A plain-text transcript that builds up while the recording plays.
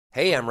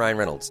Hey, I'm Ryan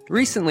Reynolds.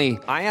 Recently,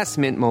 I asked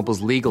Mint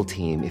Mobile's legal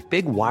team if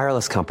big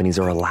wireless companies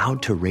are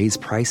allowed to raise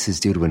prices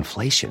due to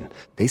inflation.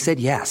 They said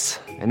yes.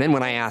 And then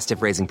when I asked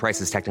if raising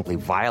prices technically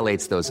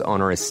violates those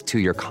onerous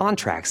two-year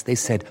contracts, they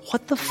said,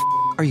 "What the f***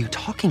 are you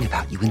talking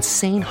about, you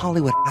insane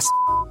Hollywood ass?"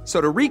 So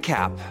to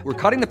recap, we're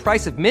cutting the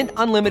price of Mint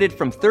Unlimited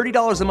from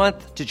 $30 a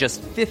month to just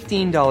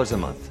 $15 a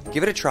month.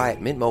 Give it a try at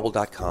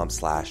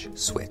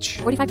mintmobile.com/switch.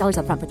 $45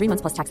 up front for 3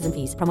 months plus taxes and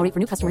fees. Promo rate for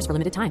new customers for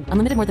limited time.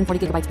 Unlimited more than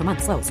 40 gigabytes per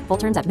month. Slows full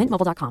terms at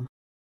mintmobile.com.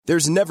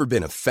 There's never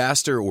been a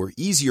faster or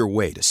easier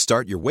way to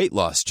start your weight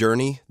loss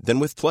journey than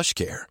with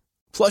PlushCare.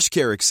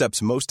 PlushCare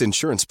accepts most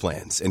insurance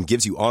plans and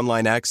gives you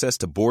online access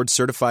to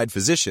board-certified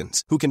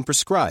physicians who can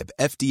prescribe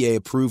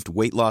FDA-approved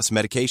weight loss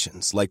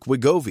medications like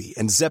Wegovy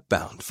and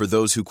Zepbound for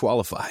those who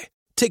qualify.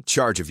 Take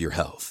charge of your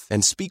health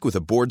and speak with a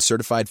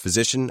board-certified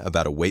physician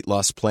about a weight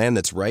loss plan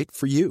that's right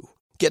for you.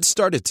 Get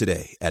started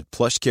today at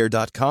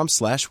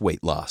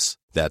plushcare.com/weight loss.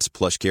 That's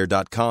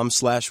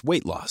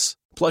plushcare.com/weight loss.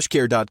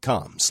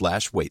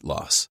 plushcare.com/weight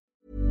loss.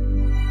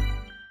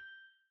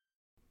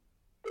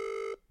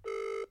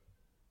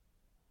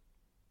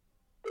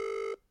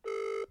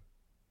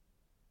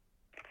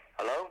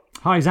 Hello?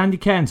 Hi, is Andy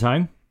Cairns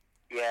home?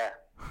 Yeah.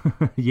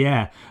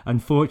 Yeah,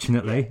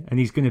 unfortunately, and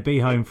he's going to be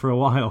home for a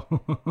while.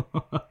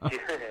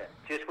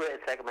 Just wait a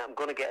second, mate. I'm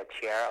going to get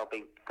a chair. I'll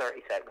be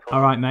 30 seconds.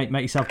 All right, mate.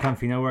 Make yourself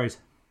comfy. No worries.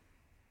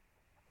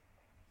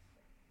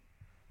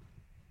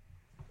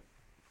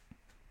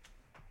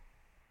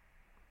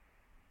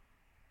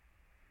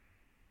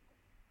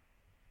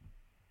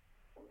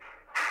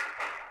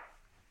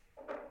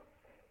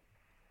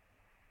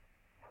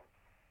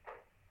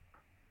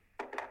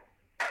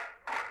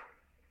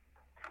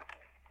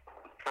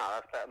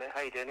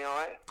 How you doing? You all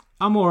right?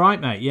 I'm all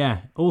right, mate.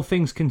 Yeah, all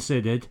things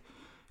considered,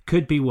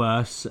 could be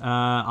worse.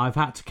 I've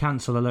had to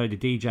cancel a load of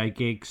DJ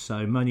gigs,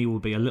 so money will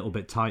be a little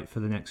bit tight for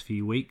the next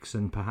few weeks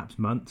and perhaps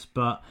months.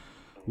 But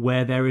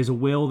where there is a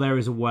will, there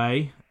is a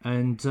way.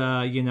 And,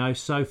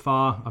 so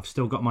far I've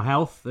still got my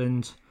health.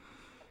 And,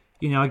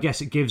 I guess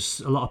it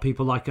gives a lot of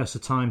people like us a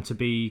time to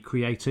be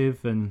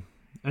creative and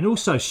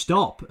also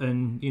stop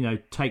and,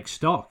 take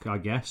stock, I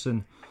guess,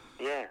 and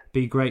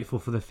be grateful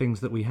for the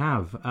things that we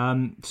have.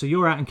 So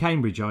you're out in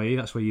Cambridge, are you?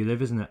 That's where you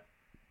live, isn't it?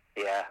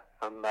 Yeah,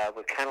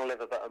 we kind of live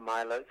about a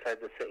mile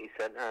outside the city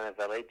centre in a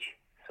village,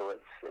 so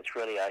it's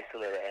really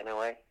isolated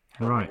anyway.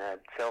 So, right.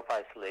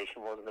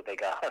 Self-isolation wasn't a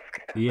big ask.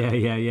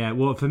 Yeah.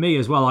 Well, for me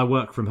as well, I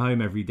work from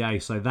home every day,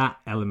 so that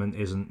element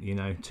isn't,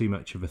 too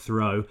much of a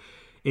throw.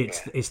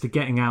 It's the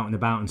getting out and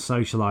about and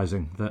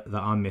socialising that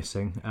I'm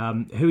missing.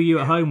 Who are you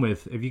at home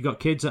with? Have you got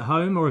kids at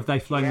home, or have they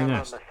flown the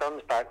nest? My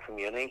son's back from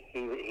uni.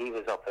 He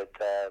was up at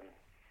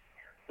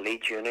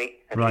Leeds Uni,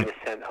 and right. He was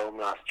sent home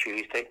last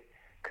Tuesday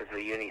because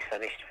the uni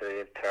finished for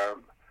the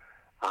term.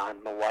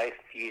 And my wife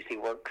usually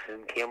works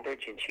in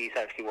Cambridge, and she's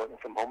actually working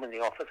from home in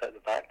the office out the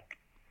back.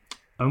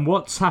 And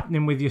what's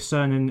happening with your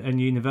son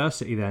and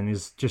university then?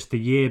 Is just the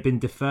year been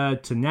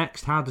deferred to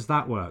next? How does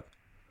that work?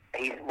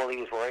 He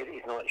was worried.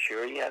 He's not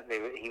sure yet.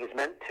 He was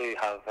meant to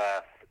have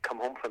come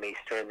home from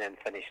Easter and then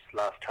finished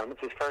last term.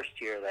 It's his first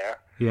year there.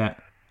 Yeah.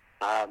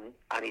 And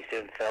he's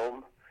doing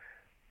film.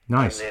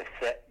 Nice. And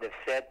they've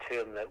said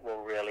to him that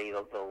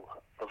they'll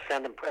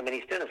send him. I mean,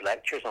 he's doing his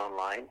lectures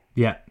online.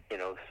 Yeah.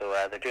 So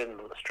they're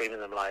streaming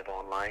them live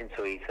online.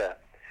 So they're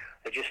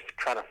just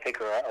trying to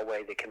figure out a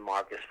way they can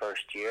mark his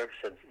first year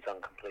since it's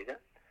uncompleted.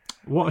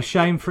 What a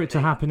shame for it to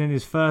happen in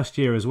his first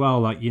year as well.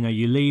 Like,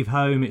 you leave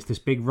home, it's this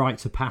big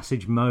rites of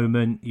passage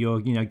moment. You're,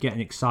 getting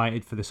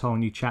excited for this whole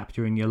new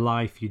chapter in your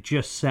life. You're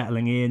just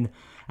settling in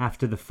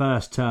after the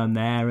first term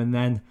there, and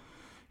then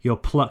you're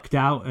plucked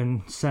out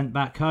and sent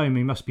back home.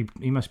 He must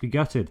be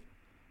gutted.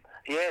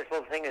 Yes,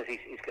 well, the thing is,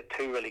 he's got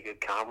two really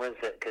good cameras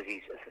because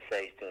he's, as I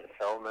say, he's doing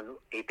film, and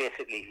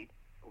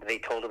they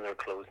told him they were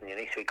closing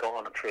uni, so he got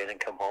on a train and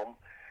come home.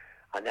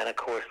 And then, of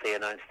course, they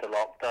announced the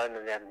lockdown,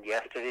 and then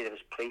yesterday there was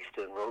police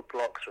doing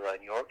roadblocks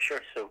around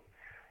Yorkshire, so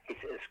his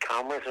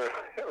cameras are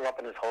up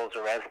in his halls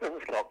of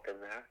residence locked in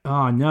there.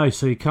 Oh, no,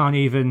 so he can't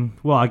even...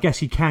 Well, I guess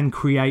he can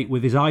create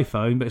with his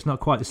iPhone, but it's not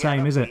quite the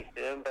same, is it?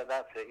 He's doing, but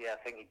that's it, yeah. I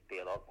think he'd be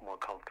a lot more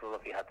comfortable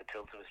if he had the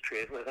tilt of his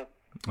trade with him.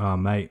 Oh,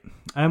 mate.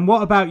 And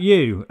what about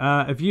you?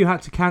 Have you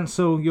had to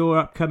cancel your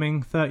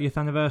upcoming 30th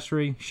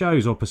anniversary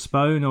shows or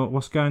postpone, or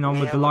what's going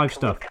on with the live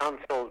stuff? We've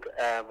cancelled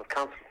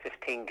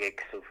 15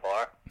 gigs so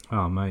far.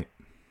 Oh, mate.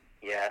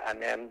 Yeah,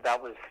 and then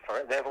that was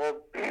for... They've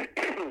all...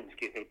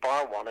 excuse me,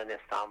 bar one in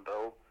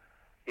Istanbul.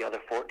 The other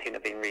 14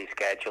 have been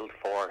rescheduled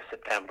for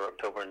September,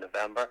 October and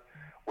November,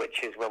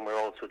 which is when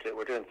we're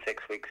doing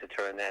 6 weeks of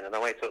touring then. And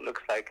anyway, so it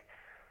looks like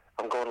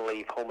I'm going to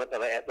leave home at the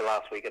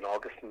last week in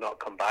August and not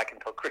come back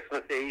until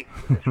Christmas Eve.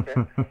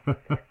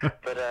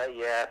 But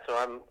so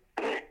I'm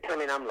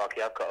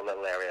lucky. I've got a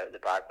little area at the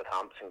back with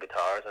amps and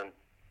guitars, and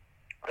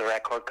the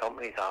record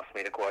company's asked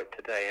me to go out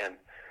today and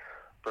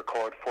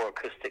record 4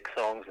 acoustic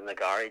songs in the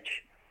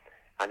garage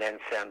and then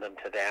send them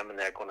to them, and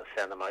they're going to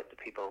send them out to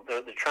people.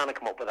 They're trying to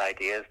come up with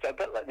ideas, a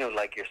bit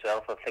like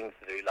yourself, of things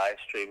to do, live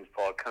streams,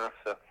 podcasts.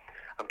 So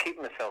I'm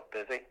keeping myself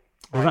busy.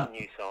 writing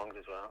new songs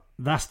as well.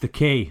 That's the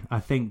key. I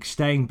think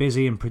staying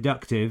busy and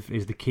productive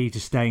is the key to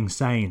staying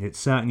sane. It's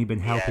certainly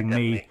been helping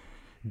me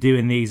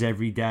doing these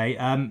every day.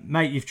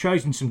 Mate, you've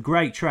chosen some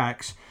great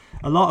tracks.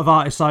 A lot of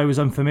artists I was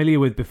unfamiliar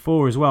with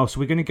before as well. So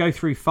we're going to go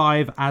through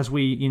 5 as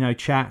we,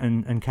 chat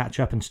and catch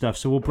up and stuff.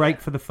 So we'll break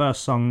for the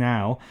first song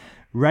now.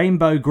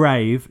 Rainbow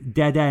Grave,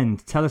 Dead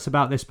End. Tell us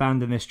about this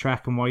band and this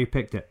track and why you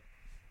picked it.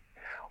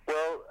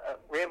 Well,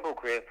 Rainbow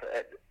Grave,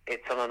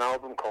 it's on an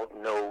album called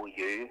Know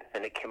You,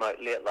 and it came out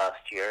late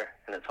last year,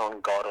 and it's on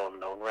God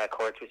Unknown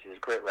Records, which is a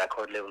great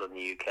record label in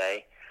the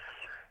UK.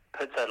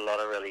 Puts out a lot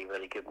of really,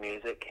 really good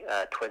music,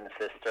 Twin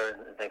Sister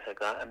and things like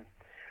that. And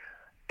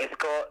it's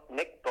got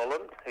Nick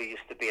Bullen, who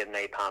used to be in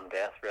Napalm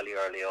Death really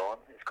early on.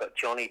 It's got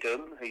Johnny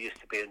Doom, who used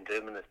to be in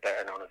Doom and is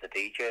better known as a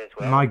DJ as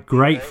well. My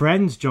great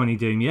friend, Johnny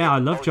Doom. Yeah, I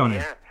love Johnny.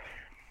 Yeah.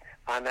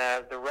 And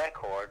the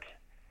record,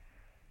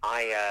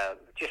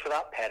 just for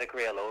that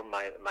pedigree alone,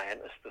 my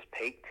interest was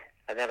piqued.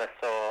 And then I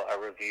saw a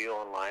review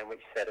online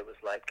which said it was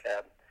like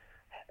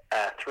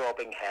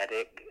throbbing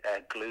headache,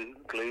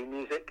 glue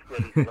music,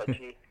 really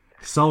sludgy.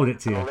 Sold it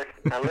to you.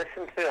 I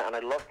listened to it and I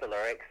loved the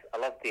lyrics. I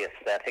loved the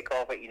aesthetic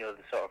of it, the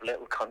sort of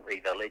little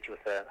country village with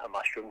a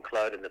mushroom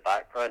cloud in the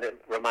background.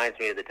 It reminds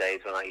me of the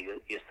days when I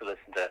used to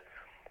listen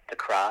to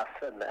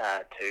Craft and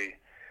to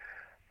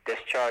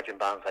Discharge and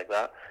bands like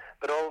that.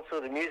 But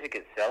also the music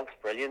itself is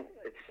brilliant.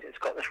 It's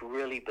got this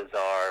really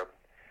bizarre,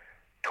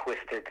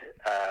 twisted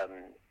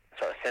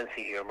sort of sense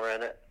of humour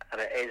in it. And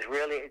it is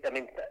really,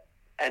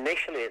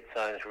 initially it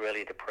sounds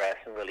really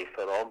depressing, really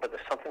full on, but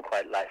there's something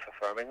quite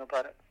life-affirming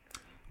about it.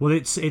 Well,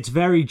 it's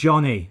very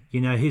Johnny.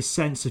 His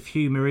sense of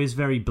humour is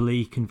very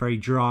bleak and very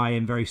dry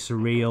and very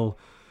surreal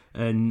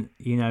and,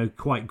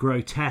 quite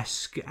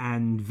grotesque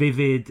and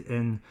vivid.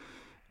 And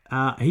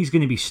he's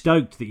going to be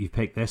stoked that you've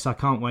picked this. I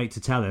can't wait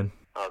to tell him.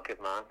 Oh, good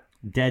man.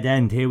 Dead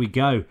End, here we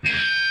go.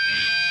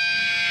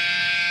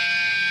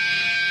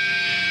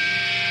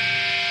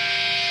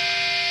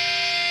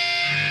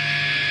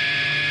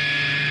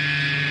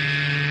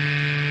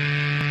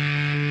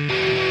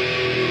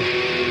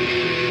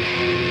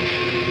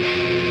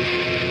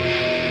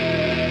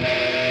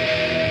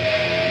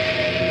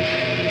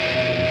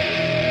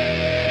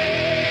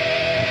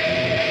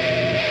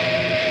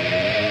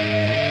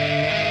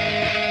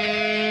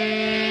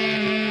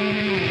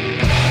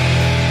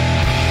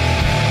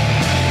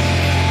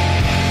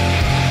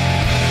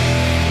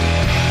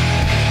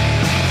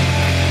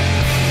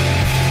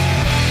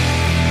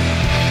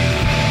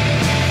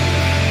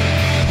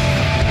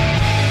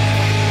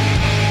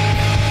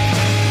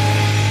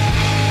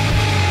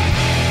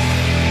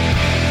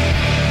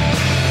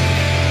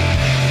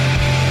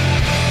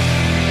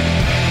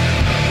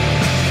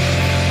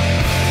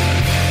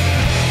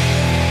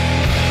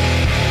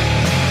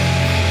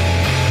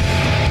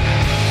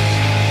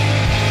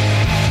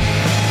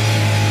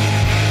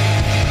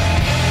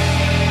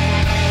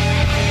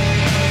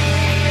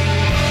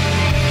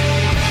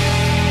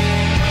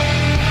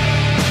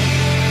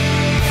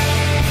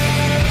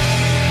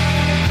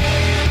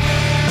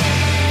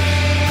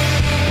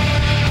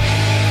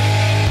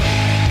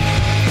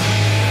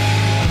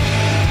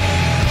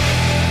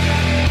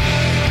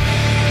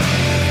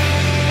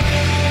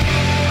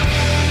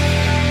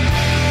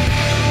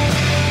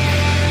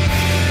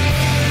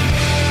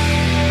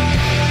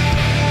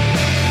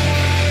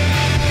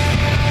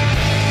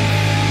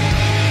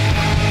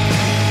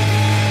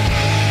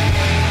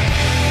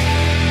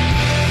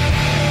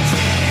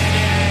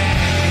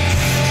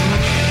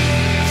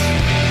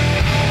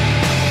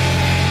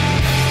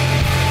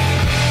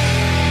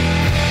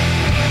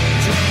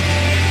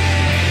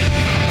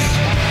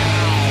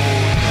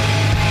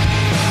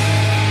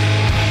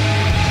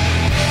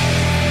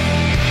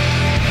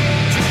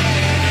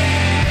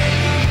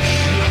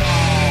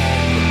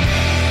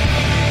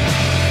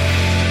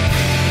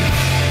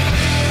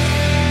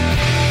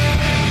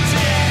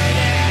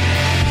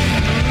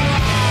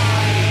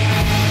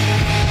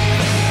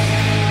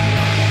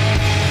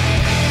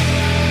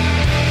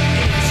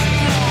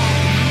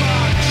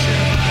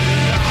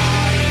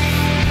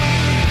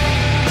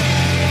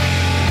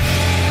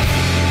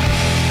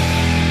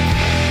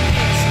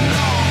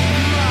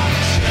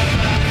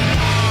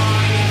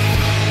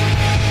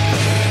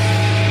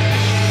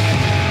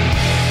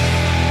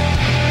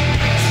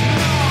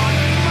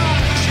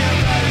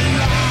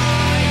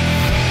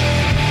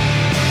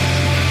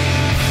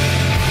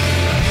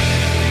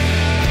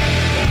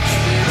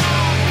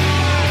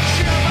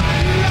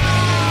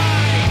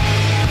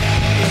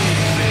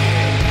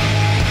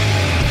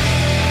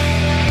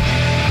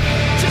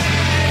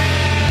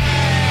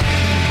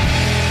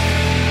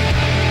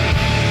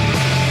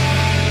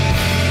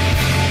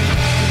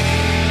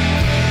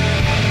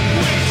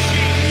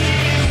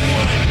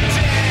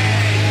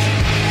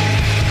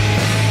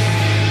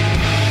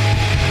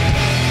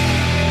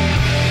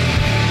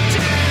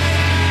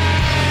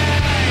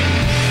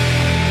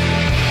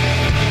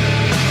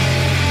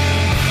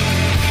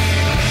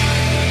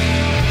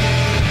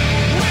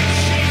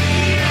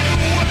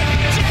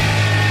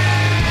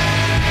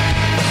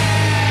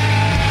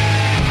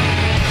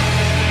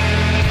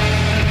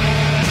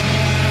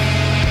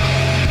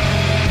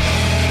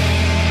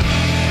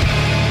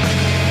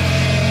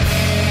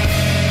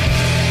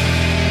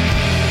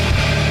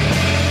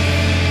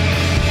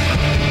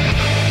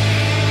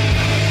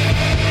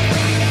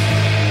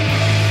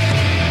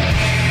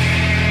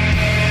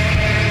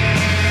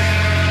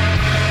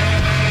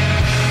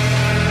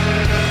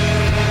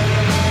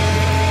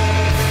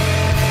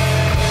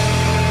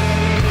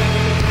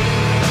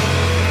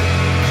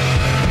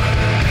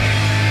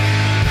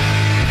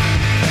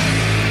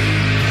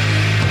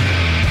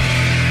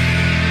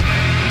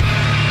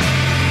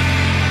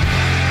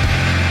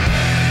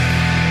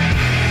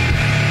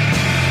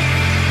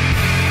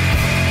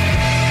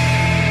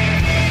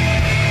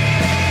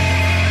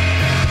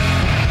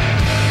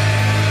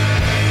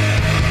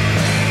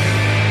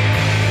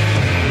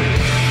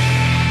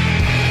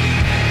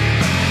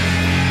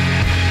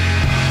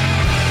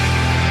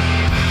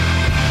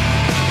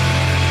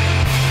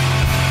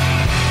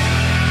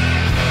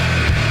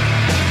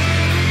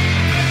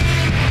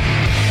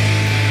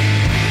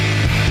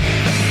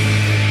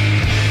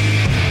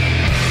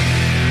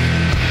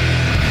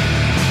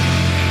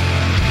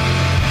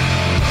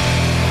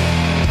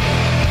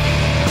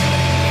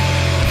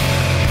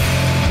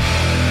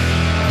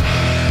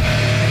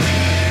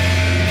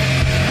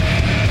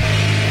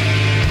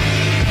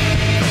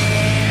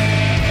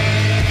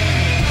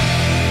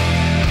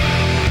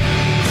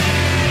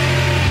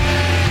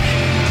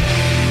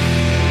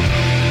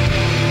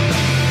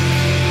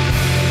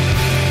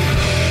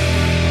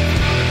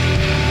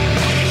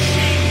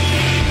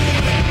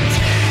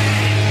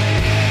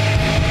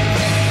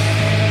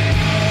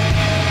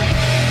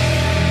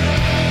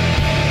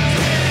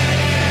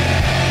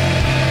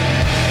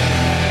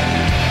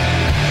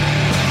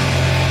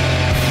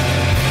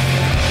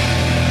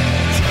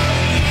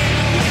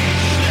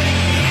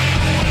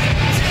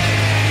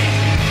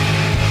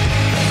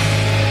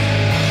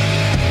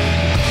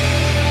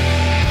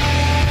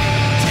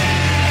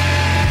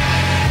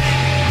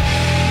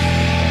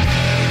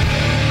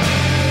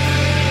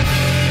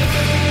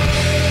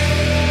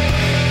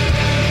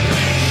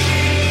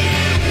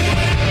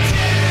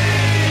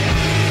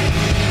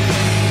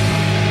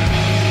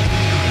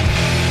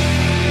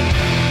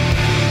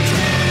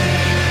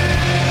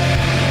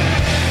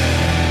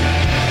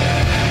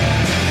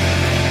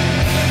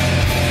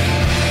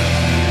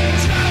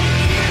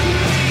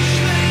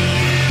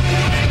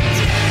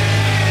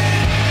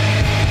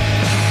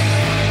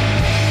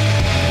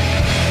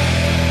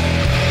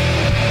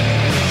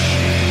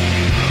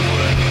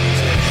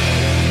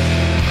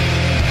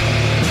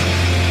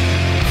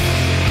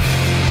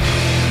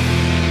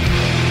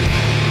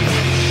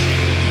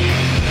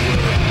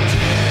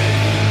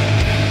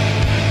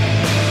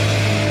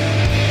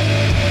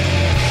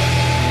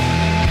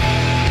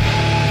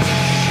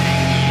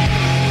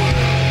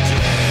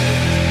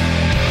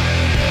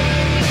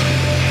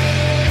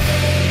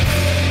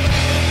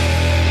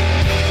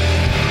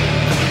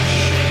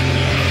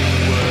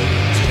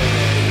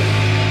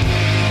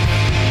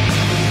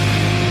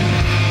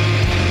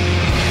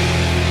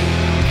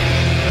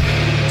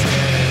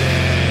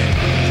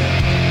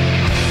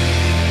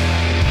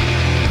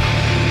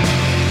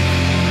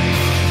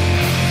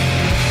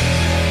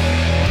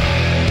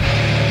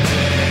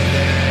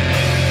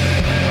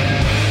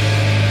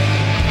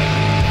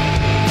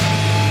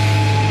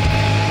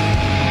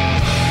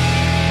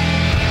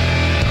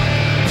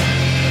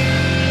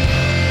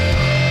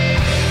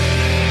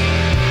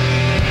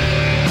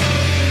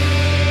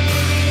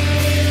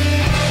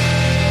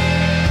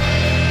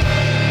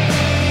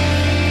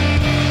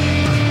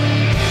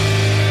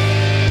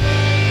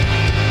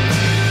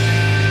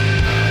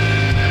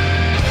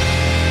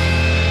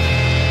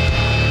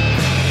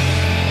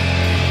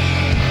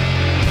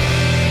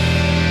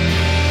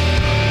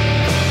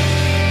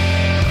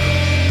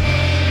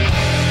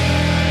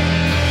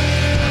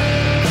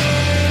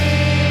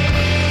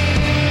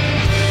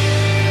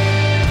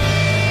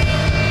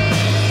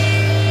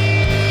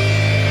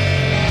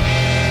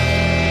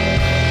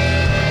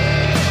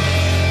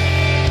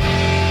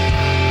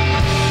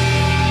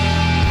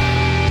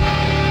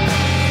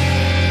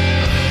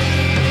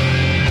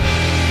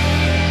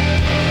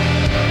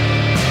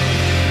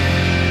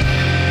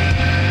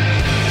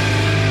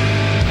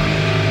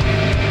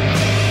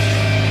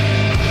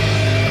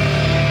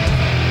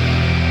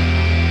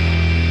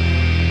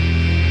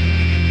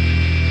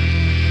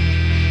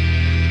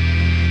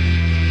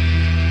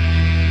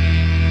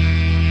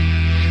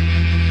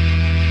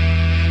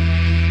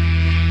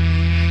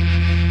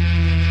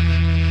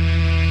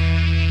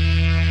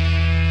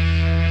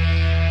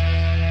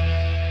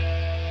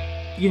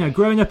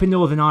 growing up in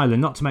Northern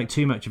Ireland, not to make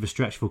too much of a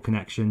stretchful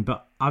connection,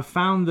 but I've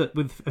found that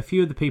with a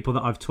few of the people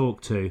that I've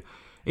talked to,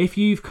 if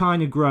you've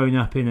kind of grown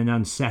up in an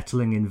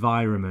unsettling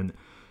environment,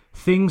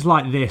 things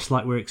like this,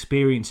 like we're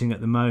experiencing at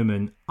the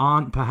moment,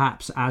 aren't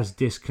perhaps as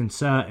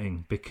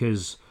disconcerting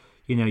because,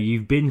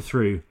 you've been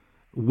through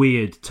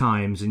weird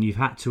times and you've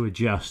had to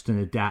adjust and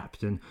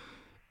adapt. And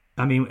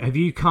I mean, have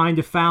you kind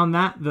of found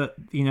that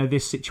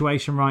this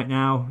situation right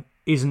now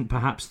isn't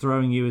perhaps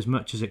throwing you as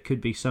much as it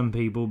could be some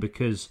people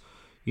because,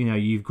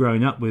 you've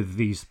grown up with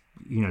these,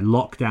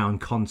 lockdown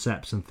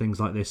concepts and things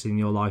like this in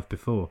your life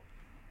before?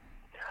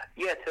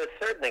 Yeah, to a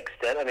certain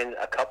extent. I mean,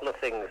 a couple of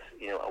things,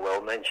 I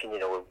will mention,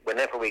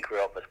 whenever we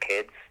grew up as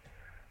kids,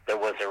 there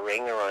was a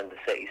ring around the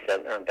city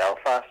centre in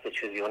Belfast,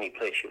 which was the only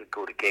place you would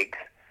go to gigs.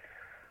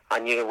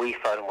 And, we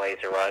found ways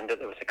around it.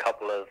 There was a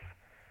couple of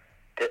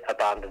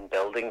abandoned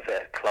buildings,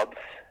 clubs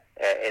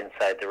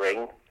inside the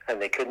ring,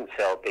 and they couldn't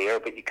sell beer,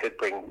 but you could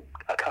bring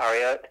a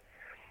carry out.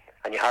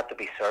 And you had to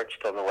be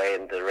searched on the way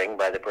into the ring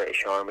by the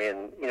British Army.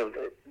 And,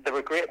 they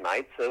were great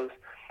nights, those.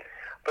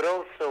 But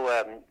also,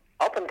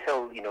 up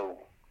until,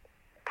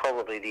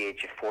 probably the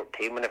age of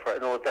 14,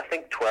 I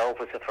think 12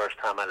 was the first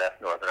time I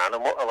left Northern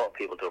Ireland. What a lot of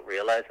people don't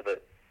realise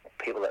about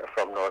people that are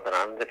from Northern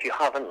Ireland, if you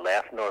haven't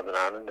left Northern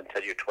Ireland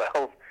until you're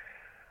 12,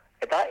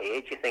 at that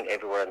age you think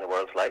everywhere in the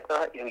world's like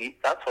that.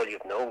 That's all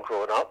you've known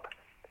growing up.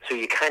 So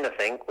you kind of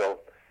think, well,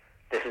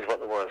 this is what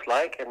the world's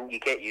like, and you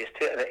get used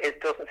to it, and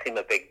it doesn't seem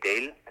a big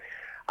deal.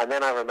 And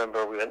then I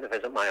remember we went to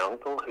visit my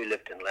uncle who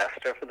lived in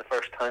Leicester for the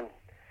first time,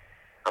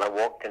 and I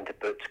walked into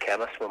Boots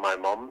Chemist with my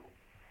mum.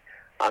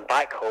 And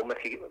back home,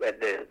 if you at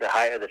the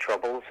height of the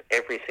Troubles,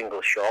 every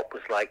single shop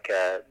was like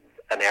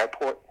an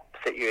airport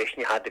situation.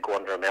 You had to go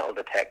under a metal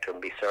detector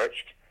and be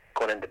searched.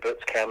 Going into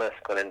Boots Chemist,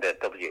 going into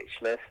W.H.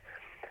 Smith.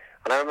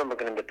 And I remember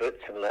going into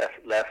Boots and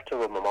Leicester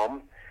with my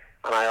mum,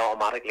 and I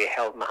automatically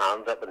held my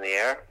hands up in the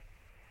air.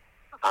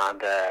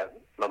 And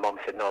my mum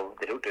said, no,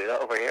 they don't do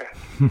that over here.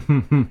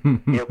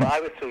 But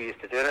I was so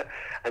used to doing it.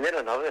 And then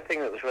another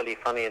thing that was really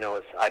funny,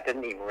 is I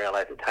didn't even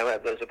realise at the time,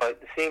 it was about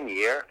the same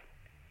year,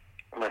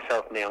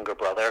 myself and my younger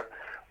brother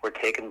were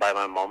taken by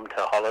my mum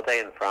to a holiday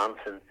in France,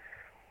 and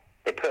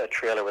they put a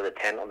trailer with a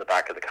tent on the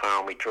back of the car,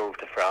 and we drove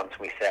to France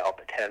and we set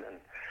up a tent, and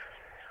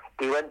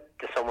we went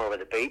to somewhere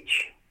with a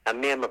beach,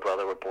 and me and my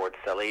brother were bored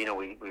silly.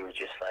 We were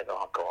just like,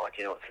 oh God,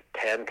 it's a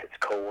tent, it's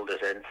cold,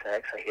 there's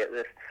insects, I hate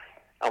this.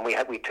 And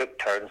we took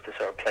turns to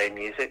sort of play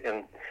music,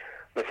 and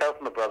myself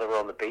and my brother were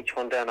on the beach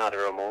one day, and I had a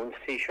Ramones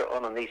t-shirt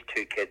on, and these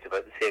two kids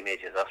about the same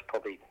age as us,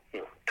 probably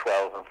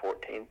 12 and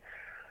 14,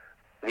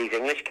 these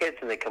English kids,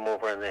 and they come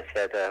over and they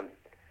said,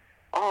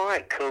 all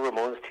right, cool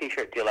Ramones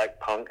t-shirt, do you like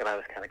punk? And I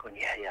was kind of going,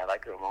 yeah, I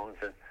like the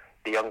Ramones. And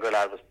the younger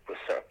lad was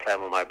sort of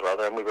playing with my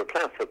brother, and we were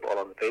playing football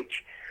on the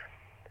beach.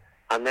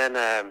 And then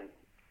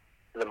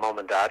the mum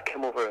and dad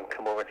came over and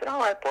said, all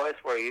right, boys,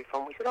 where are you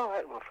from? We said, all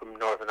right, we're from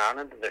Northern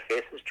Ireland. And their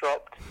faces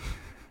dropped.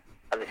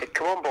 And they said,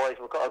 come on, boys,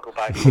 we've got to go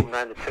back home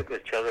now. And they took the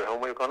children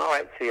home. We were going, all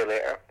right, see you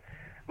later.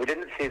 We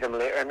didn't see them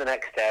later. And the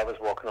next day I was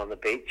walking on the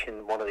beach,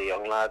 and one of the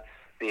young lads,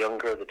 the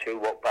younger of the two,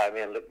 walked by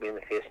me and looked me in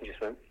the face and just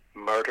went,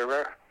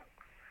 murderer.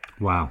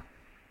 Wow.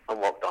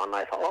 And walked on. And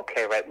I thought,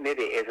 okay, right,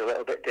 maybe it is a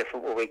little bit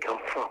different where we come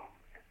from.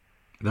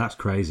 That's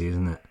crazy,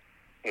 isn't it?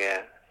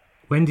 Yeah.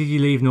 When did you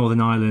leave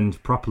Northern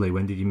Ireland properly?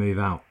 When did you move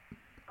out?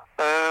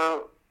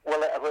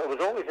 Well, I was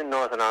always in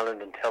Northern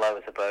Ireland until I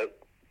was about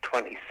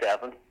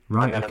 27.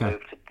 Right, and then okay.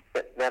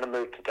 I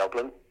moved to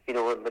Dublin.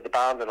 With the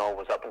band and all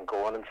was up and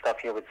going and stuff.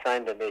 We'd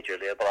signed a major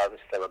label. I was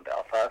still in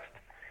Belfast.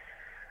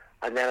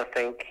 And then I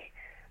think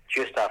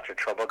just after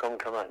Troublegum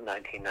came out in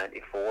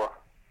 1994,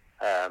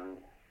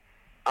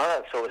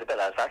 so it was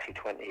I was actually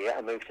 28.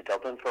 I moved to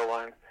Dublin for a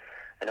while,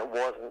 and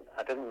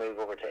I didn't move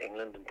over to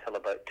England until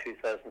about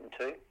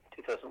 2002,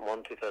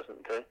 2001,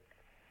 2002.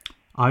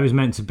 I was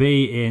meant to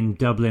be in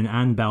Dublin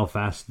and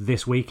Belfast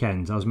this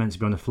weekend. I was meant to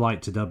be on a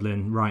flight to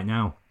Dublin right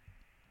now.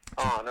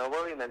 Oh, no,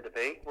 where were you meant to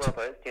be?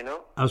 Whereabouts, do you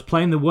know? I was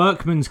playing the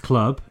Workman's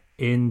Club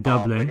in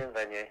Dublin, brilliant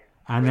venue.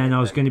 And then I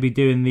was going to be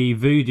doing the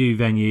Voodoo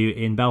venue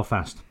in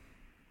Belfast.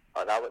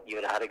 Oh, you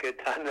would have had a good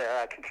time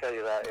there, I can tell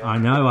you that. Yeah. I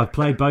know, I've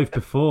played both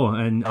before,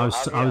 and I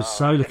was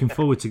so looking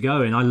forward to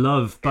going. I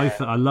love both.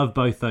 Yeah. I love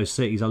both those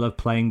cities. I love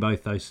playing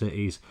both those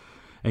cities.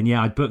 And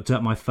yeah, I booked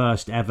up my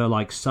first ever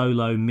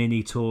solo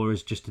mini tour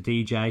as just a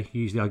DJ.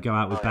 Usually I go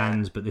out with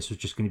bands, but this was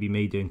just going to be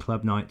me doing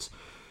club nights.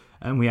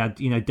 And we had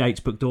dates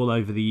booked all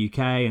over the UK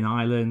and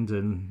Ireland,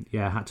 and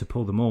yeah, had to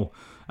pull them all.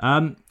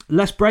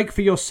 Let's break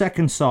for your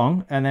second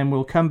song, and then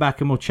we'll come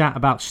back and we'll chat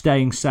about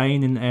staying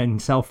sane and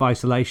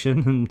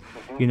self-isolation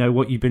and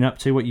what you've been up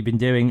to, what you've been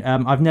doing.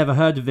 I've never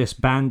heard of this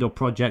band or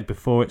project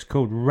before. It's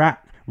called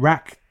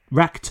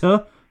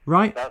Racta,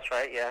 right? That's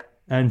right, yeah.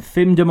 And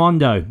Fim de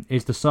Mondo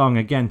is the song.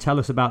 Again, tell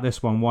us about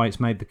this one, why it's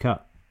made the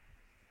cut.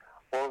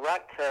 Well,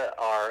 Racta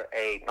are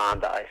a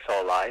band that I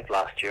saw live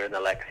last year in the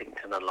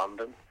Lexington in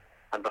London.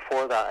 And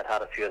before that, I'd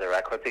had a few of their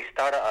records. They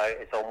started out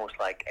as almost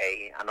like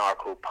a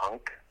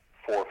anarcho-punk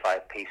 4 or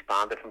 5 piece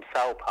band. They're from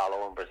Sao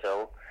Paulo in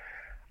Brazil.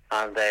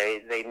 And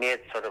they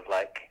made sort of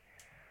like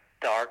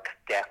dark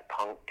death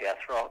punk, death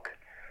rock.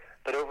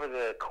 But over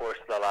the course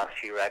of the last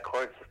few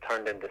records, it's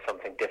turned into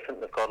something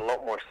different. They've got a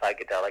lot more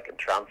psychedelic and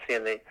trancey,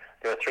 and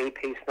they're a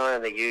three-piece now,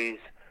 and they use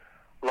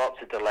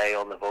lots of delay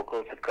on the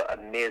vocals. They've got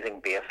amazing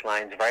bass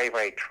lines, very,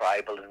 very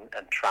tribal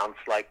and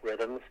trance-like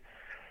rhythms,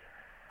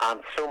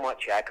 and so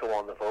much echo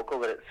on the vocal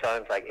that it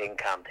sounds like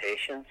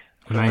incantations.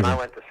 So when I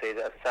went to see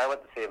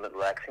them at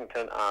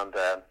Lexington, and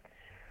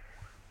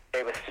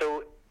it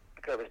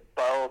was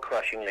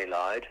bowel-crushingly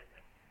loud,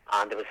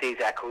 and there was these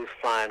echoes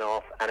flying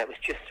off, and it was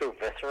just so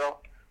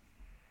visceral.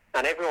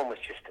 And everyone was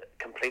just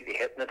completely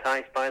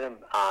hypnotised by them.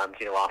 And,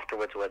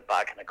 afterwards I went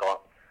back and I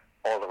got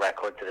all the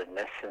records that I'd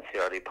missed since the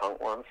early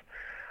punk ones.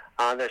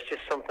 And there's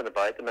just something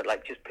about them that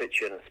just puts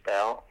you in a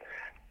spell.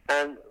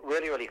 And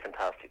really, really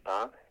fantastic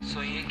band.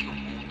 Sonhei que o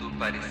mundo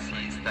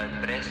parecia estar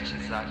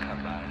prestes a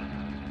acabar.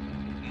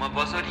 Uma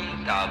voz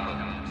orientava,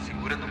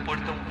 segura no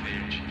portão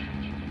verde.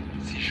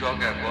 Se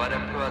joga agora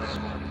pro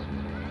azul.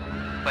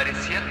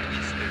 Parecia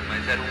Twister,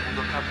 mas era o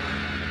mundo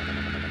acabando.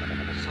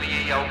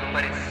 Sonhei algo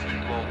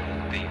parecido ao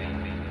mundo tempo.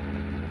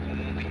 O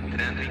mundo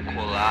entrando em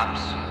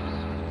colapso.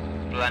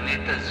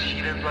 Planetas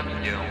girando a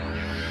milhão.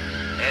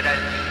 Era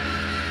lindo.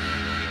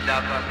 Me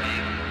dava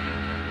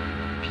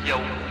medo. Via o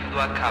mundo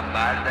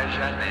acabar da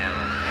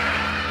janela.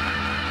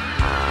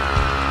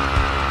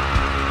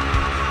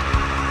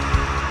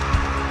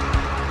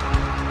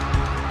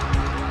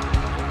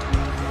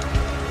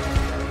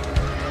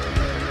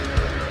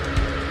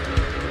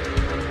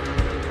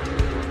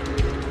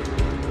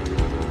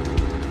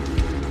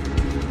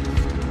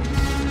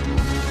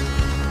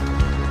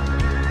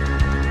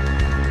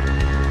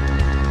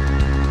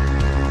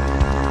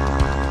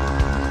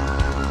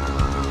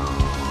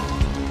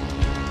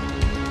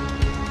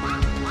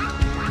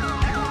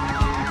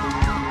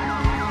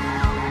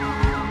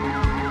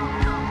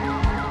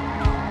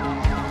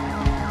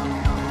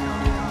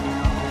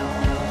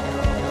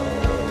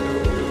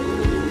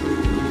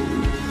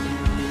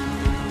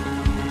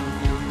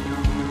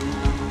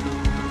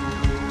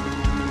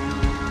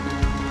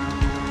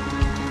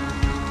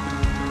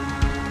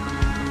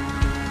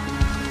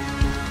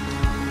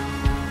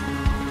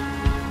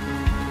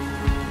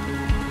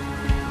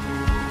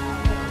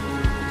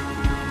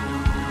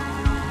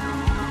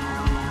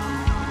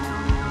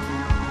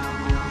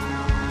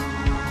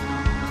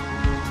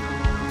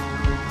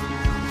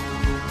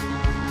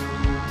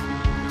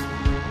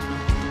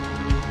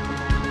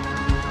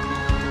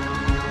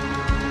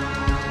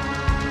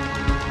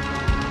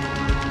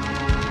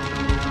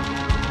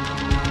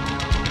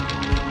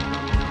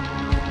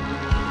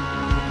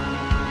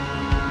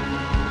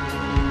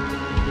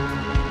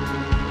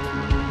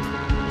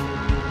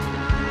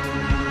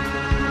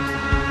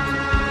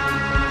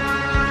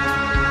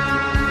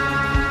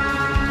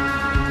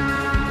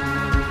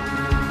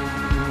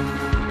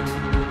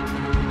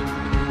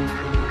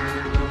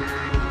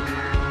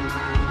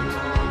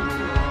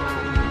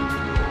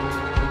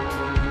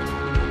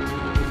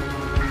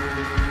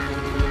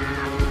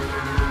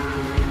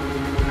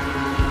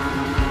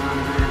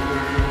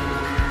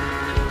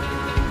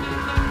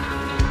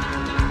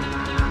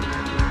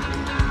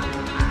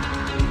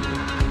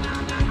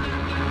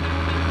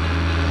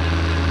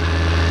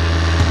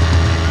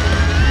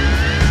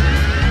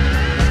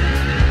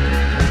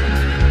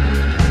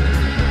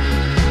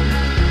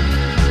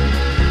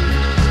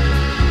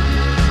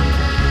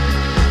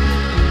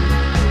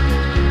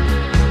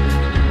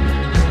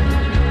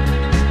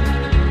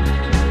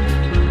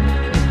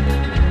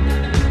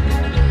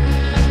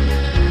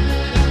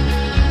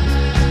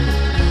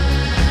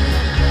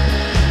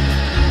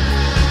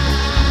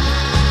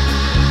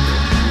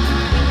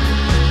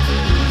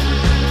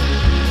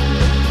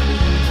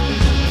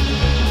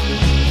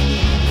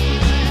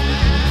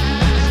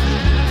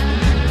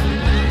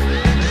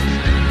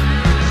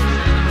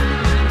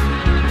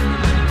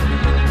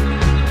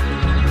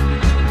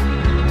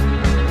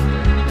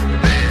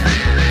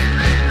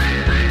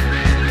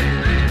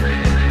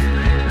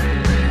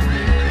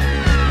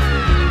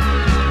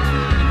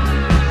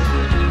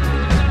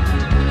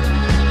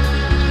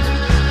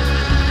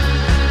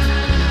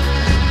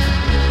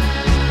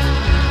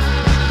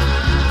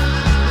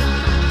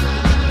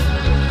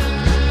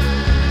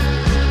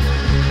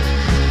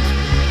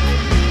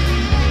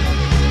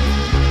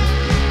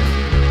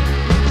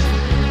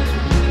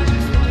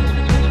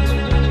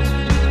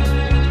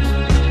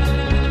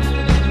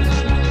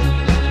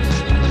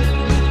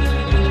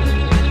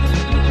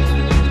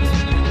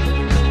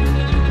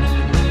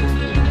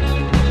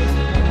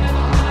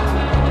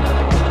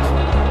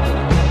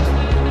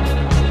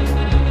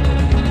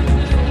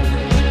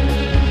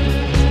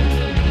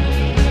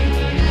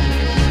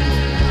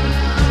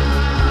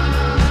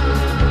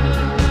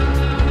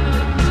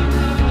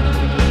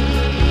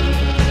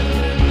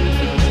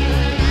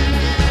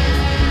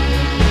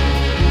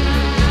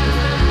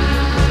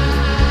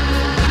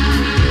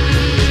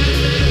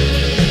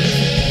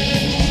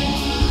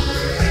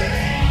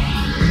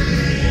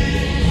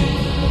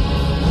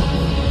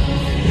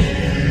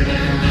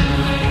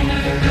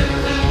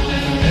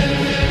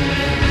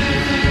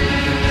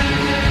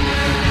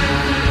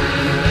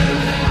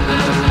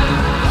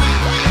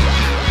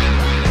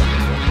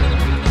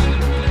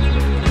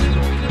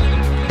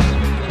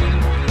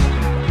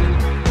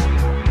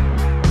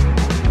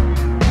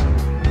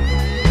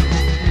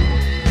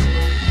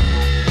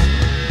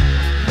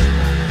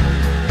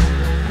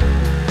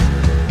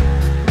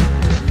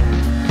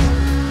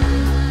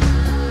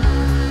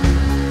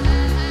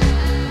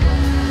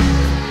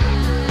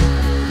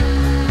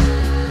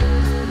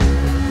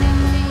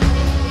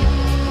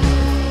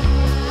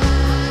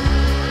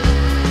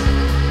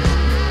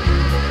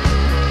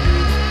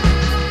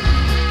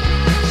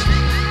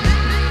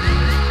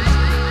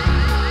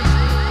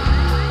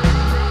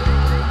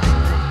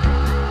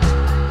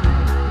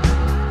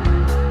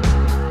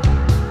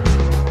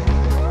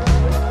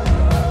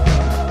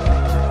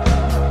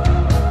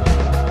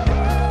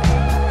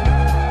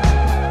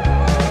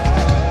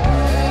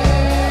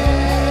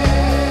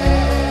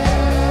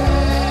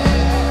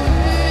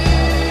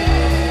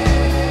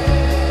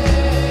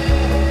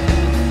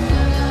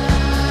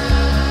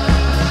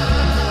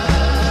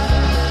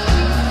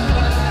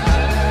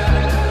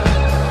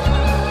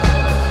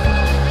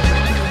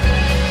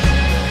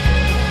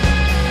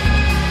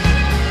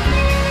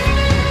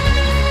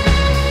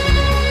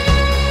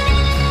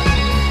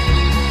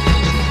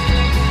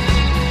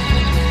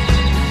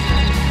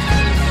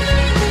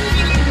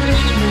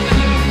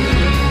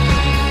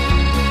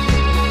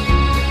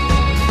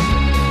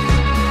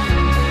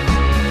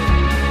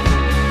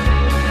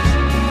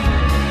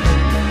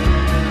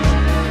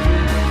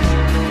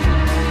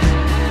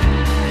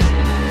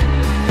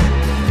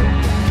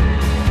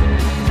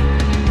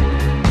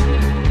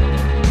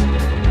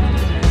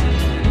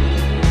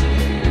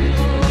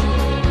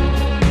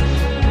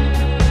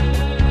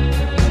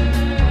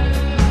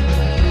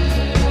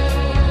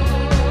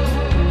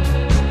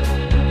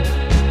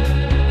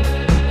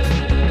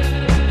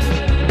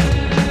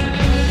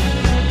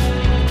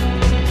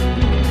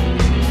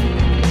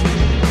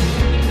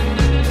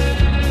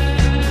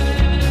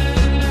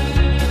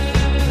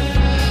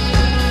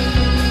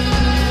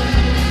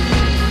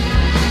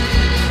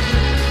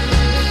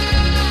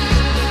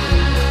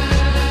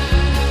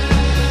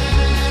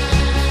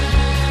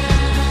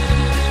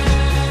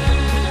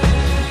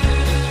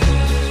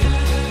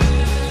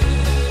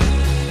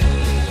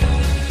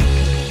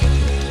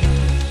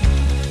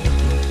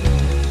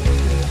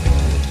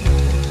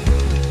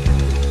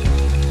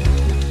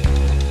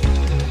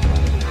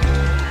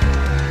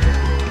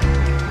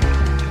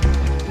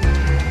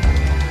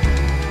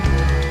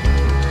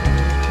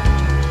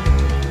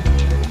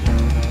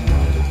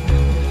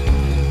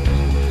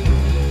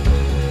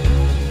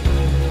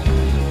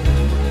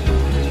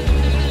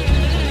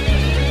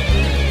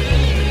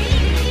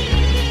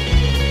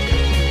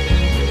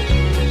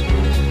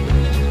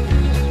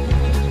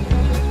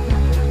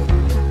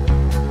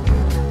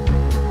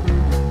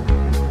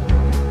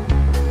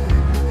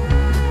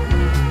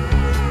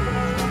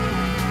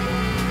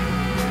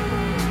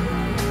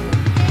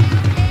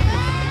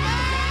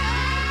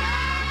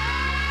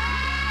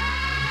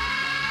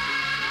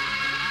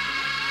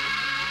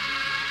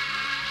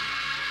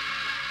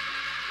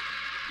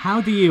 How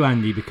do you,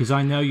 Andy, because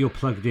I know you're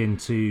plugged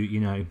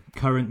into,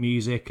 current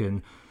music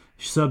and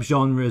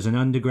subgenres and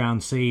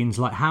underground scenes,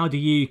 like how do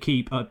you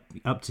keep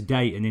up to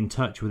date and in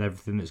touch with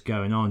everything that's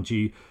going on? Do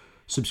you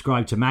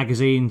subscribe to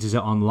magazines? Is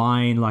it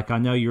online? Like, I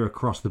know you're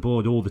across the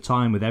board all the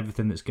time with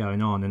everything that's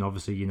going on, and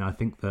obviously, I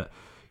think that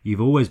you've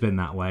always been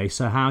that way.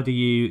 So how do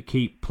you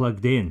keep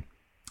plugged in?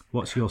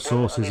 What's your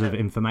sources of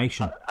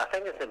information? I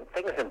think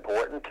it's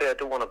important too. I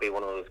don't want to be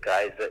one of those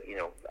guys that,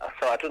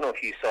 I don't know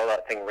if you saw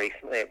that thing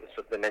recently. It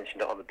was, they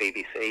mentioned it on the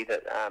BBC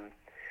that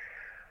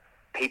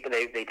people,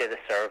 they did a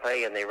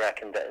survey and they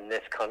reckoned that in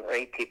this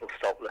country people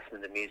stop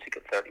listening to music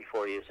at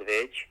 34 years of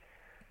age.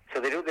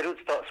 So they don't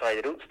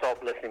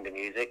stop listening to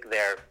music.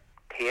 Their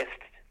taste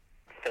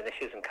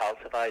finishes and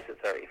calcifies at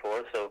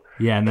 34. So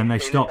yeah, and then they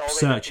stop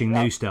searching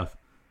new stuff.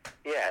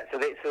 Yeah,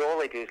 so all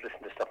they do is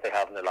listen to stuff they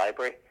have in their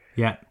library.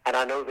 Yeah. And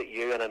I know that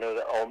you and I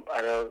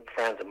know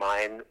friends of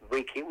mine,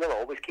 we'll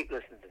always keep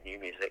listening to new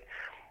music.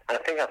 And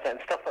I think that's it. And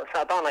stuff like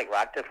a band like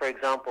Ragta, for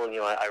example,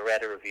 I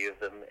read a review of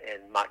them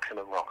in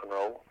Maximum Rock and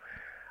Roll.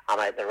 And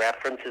the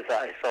references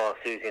that I saw,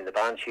 Susie and the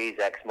Banshees,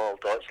 Ex-Mall,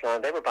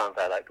 Deutschland, they were bands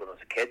I liked when I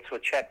was a kid, so I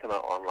checked them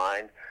out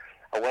online.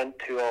 I went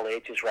to All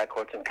Ages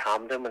Records in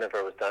Camden whenever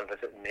I was down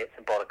visiting mates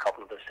and bought a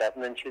couple of their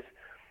 7-inches.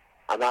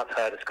 And that's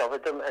how I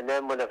discovered them. And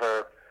then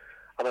whenever,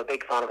 I'm a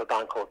big fan of a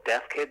band called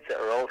Deaf Kids that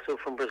are also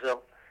from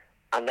Brazil.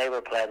 And they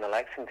were playing in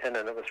Lexington,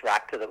 and it was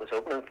Ragta that was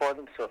opening for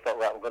them. So I thought,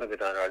 right, I'm going to go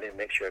down early and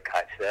make sure I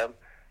catch them.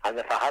 And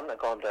if I hadn't have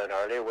gone down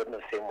early, I wouldn't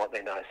have seen what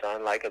they now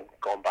sound like and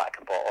gone back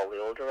and bought all the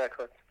older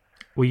records.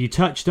 Well, you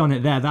touched on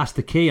it there. That's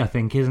the key, I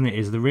think, isn't it?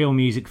 Is the real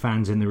music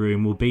fans in the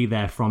room will be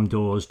there from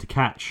doors to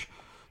catch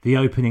the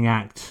opening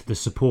act, the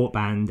support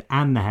band,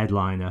 and the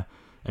headliner,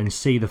 and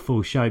see the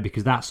full show,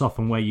 because that's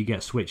often where you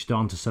get switched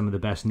on to some of the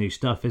best new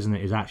stuff, isn't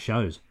it? Is at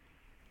shows.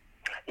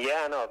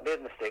 Yeah, no, I've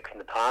made mistakes in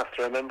the past.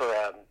 I remember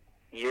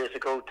years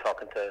ago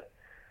talking to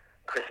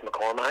Chris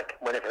McCormack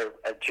whenever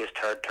I just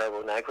heard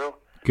Turbo Negro.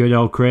 Good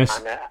old Chris.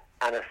 And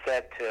I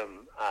said to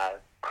him,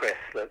 Chris,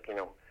 look,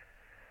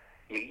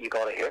 you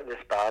got to hear this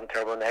band,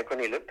 Turbo Negro.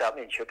 And he looked at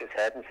me and shook his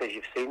head and says,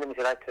 you've seen them? He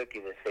said, I took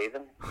you to see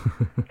them.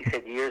 He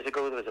said, years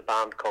ago there was a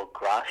band called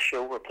Grass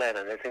Show. We're playing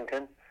in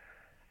Islington.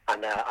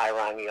 And I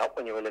rang you up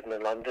when you were living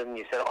in London. And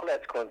you said, oh,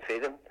 let's go and see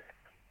them.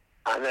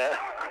 And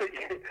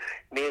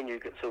me and you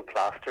got so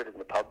plastered in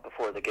the pub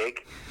before the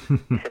gig. He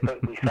said,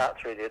 but we sat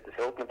through this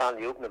opening band.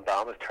 The opening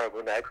band was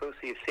Turbo Negro.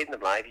 So you've seen them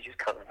live, you just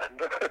can't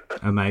remember.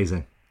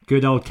 Amazing.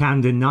 Good old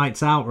Camden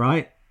nights out,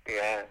 right?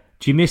 Yeah.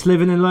 Do you miss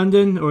living in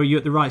London, or are you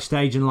at the right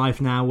stage in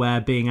life now where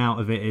being out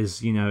of it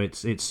is,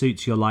 it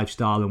suits your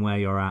lifestyle and where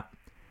you're at?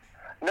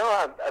 No,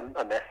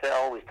 I miss it. I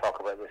always talk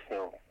about this,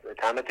 the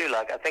time I do.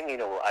 Like, I think,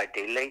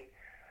 ideally,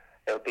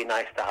 it would be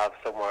nice to have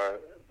somewhere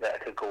that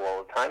I could go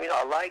all the time.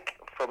 I like,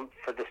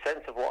 for the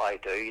sense of what I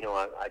do,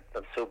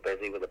 I'm so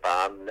busy with the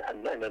band,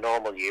 and in a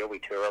normal year we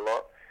tour a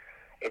lot.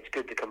 It's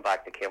good to come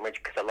back to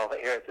Cambridge because I love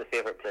it here. It's the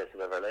favourite place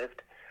I've ever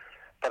lived.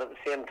 But at the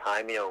same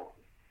time,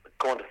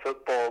 going to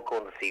football,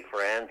 going to see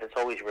friends, it's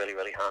always really,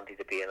 really handy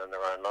to be in and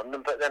around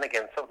London. But then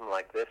again, something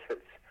like this,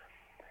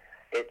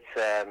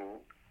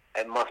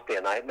 it must be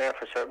a nightmare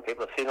for certain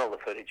people. I've seen all the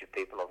footage of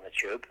people on the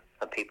tube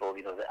and people,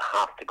 that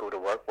have to go to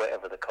work,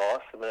 whatever the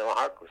cost. I mean, my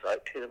heart goes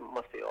out to them. It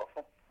must be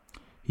awful.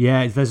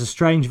 Yeah, there's a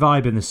strange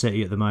vibe in the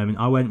city at the moment.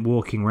 I went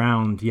walking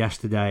around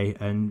yesterday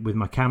and with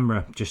my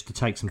camera just to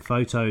take some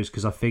photos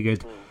because I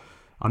figured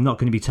I'm not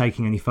going to be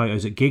taking any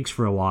photos at gigs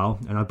for a while.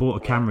 And I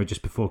bought a camera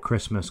just before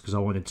Christmas because I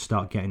wanted to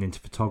start getting into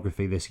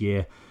photography this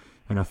year.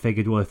 And I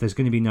figured, well, if there's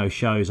going to be no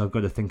shows, I've got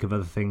to think of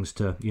other things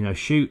to,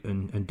 shoot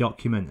and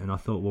document. And I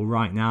thought, well,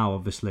 right now,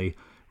 obviously,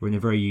 we're in a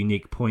very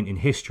unique point in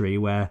history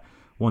where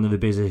one of the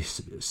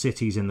busiest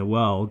cities in the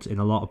world, in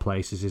a lot of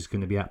places, is going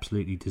to be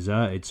absolutely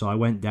deserted. So I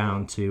went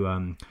down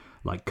to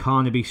like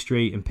Carnaby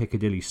Street and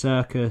Piccadilly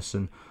Circus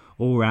and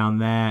all around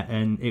there,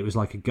 and it was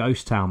like a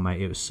ghost town,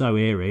 mate. It was so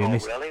eerie.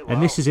 And really? Wow.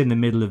 And this is in the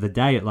middle of the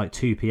day at like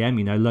 2 p.m,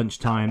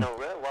 lunchtime. No,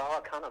 really?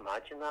 Wow, I can't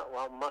imagine that.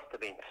 Wow, it must have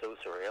been so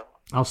surreal.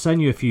 I'll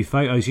send you a few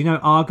photos.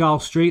 Argyle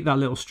Street, that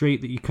little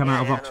street that you come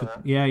out of Oxford?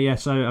 Yeah.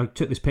 So I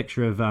took this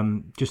picture of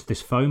just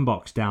this phone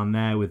box down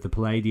there with the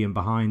Palladium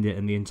behind it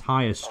and the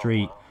entire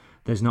street. Oh, wow.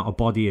 There's not a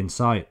body in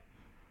sight.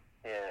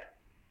 Yeah.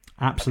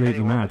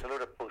 Absolutely mad. There's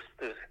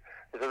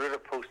a load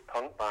of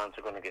post-punk bands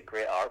are going to get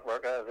great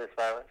artwork out of this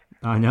virus.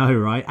 I know,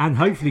 right? And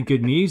hopefully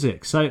good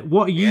music. So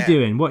what are you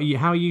doing?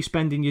 How are you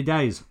spending your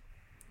days?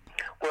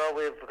 Well,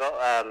 we've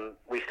got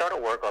we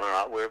started work on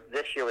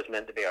this year was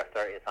meant to be our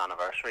 30th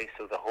anniversary,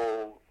 so the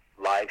whole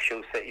live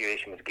show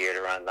situation was geared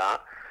around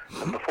that.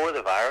 And before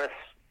the virus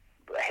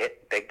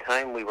hit big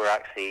time, we were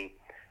actually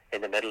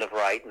in the middle of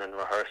writing and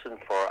rehearsing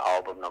for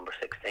album number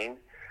 16.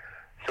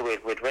 So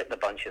we'd written a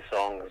bunch of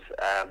songs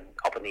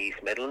up in the East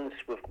Midlands.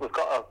 We've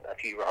got a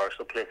few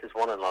rehearsal places,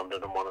 one in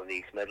London and one in the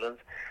East Midlands,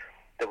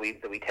 that we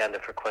tend to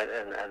frequent.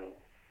 And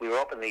we were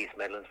up in the East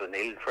Midlands with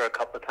Neil for a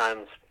couple of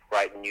times,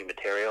 writing new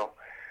material.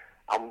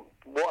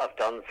 What I've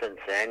done since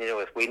then,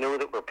 is we know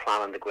that we're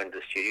planning to go into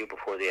the studio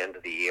before the end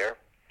of the year.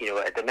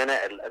 At the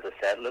minute, as I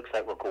said, it looks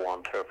like we'll go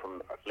on tour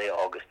from late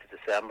August to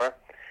December.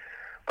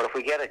 But if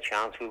we get a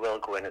chance, we will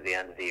go in at the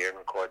end of the year and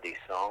record these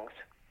songs.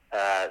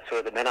 So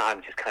at the minute,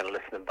 I'm just kind of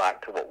listening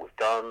back to what we've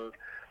done,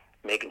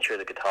 making sure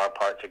the guitar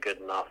parts are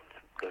good enough,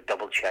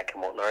 double checking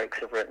what lyrics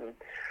I've written,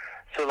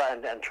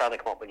 and trying to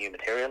come up with new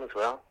material as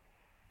well.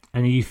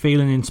 And are you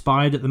feeling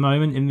inspired at the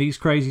moment in these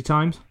crazy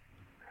times?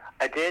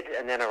 I did,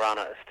 and then I ran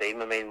out of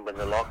steam. I mean, when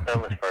the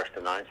lockdown was first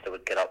announced, I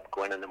would get up,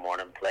 go in the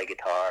morning, play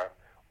guitar,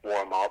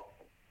 warm up,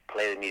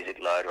 play the music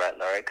loud, write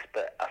lyrics.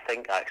 But I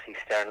think actually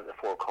staring at the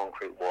four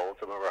concrete walls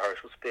of my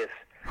rehearsal space,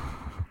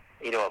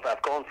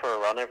 I've gone for a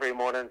run every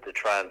morning to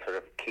try and sort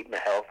of keep my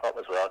health up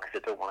as well,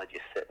 because I don't want to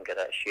just sit and get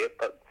out of shape.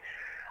 But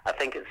I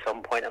think at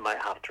some point I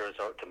might have to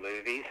resort to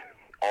movies,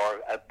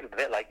 or a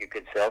bit like your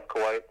good self,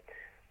 go out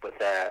with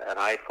an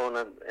iPhone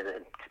and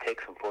to take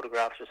some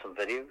photographs or some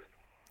videos.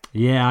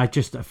 Yeah,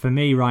 for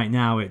me right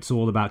now, it's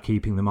all about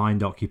keeping the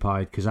mind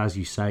occupied, because as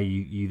you say,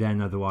 you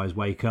then otherwise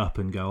wake up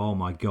and go, oh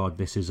my God,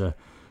 this is a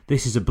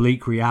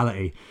bleak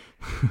reality.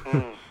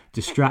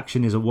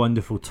 Distraction is a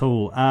wonderful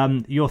tool.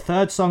 Your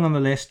third song on the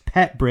list,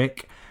 Pet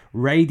Brick,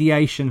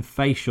 Radiation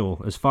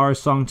Facial. As far as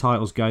song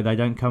titles go, they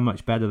don't come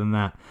much better than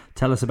that.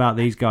 Tell us about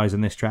these guys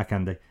and this track,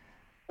 Andy.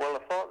 Well, I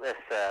thought this,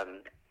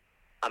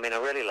 I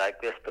really like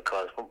this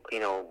because,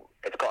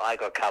 it's got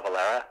Igor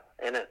Cavalera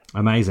in it.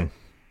 Amazing.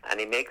 And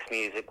he makes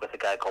music with a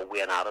guy called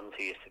Wayne Adams,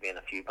 who used to be in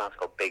a few bands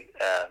called Big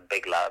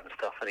Lad and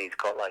stuff. And he's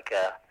got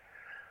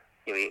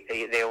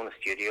they own a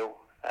studio.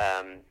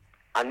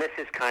 And this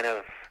is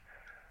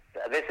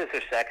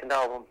their second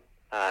album.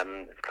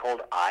 It's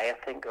called I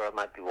think, or it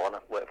might be one,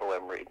 whatever way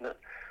I'm reading it.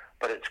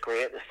 But it's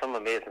great. There's some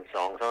amazing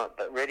songs on it.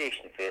 But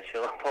Radiation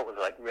Facial, I thought was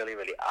really,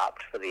 really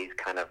apt for these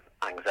kind of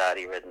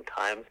anxiety-ridden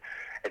times.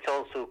 It's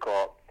also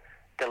got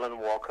Dylan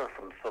Walker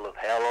from Full of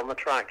Hell on the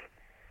track.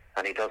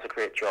 And he does a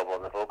great job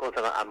on the vocals,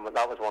 and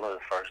that was one of the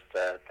first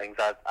things.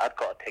 I'd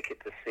got a ticket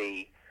to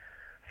see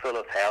Full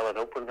of Hell, and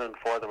opening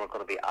for them were going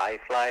to be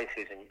iFlies,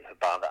 who's a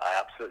band that I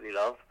absolutely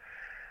love,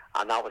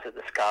 and that was at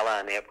the Scala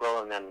in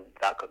April, and then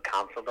that got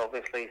cancelled,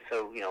 obviously.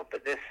 So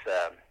but this,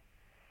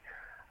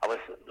 I was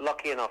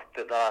lucky enough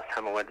that the last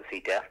time I went to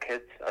see Deaf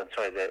Kids, one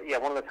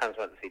of the times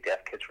I went to see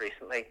Deaf Kids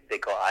recently, they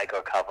got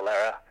Igor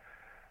Cavalera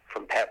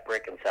from Pet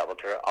Brick and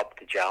Sepultura up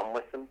to jam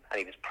with them, and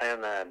he was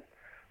playing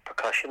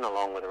percussion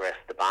along with the rest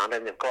of the band,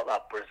 and they've got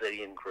that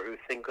Brazilian groove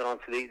thing going on.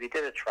 So they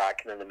did a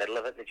track, and in the middle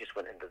of it they just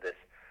went into this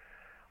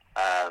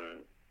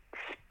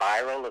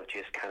spiral of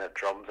just kind of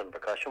drums and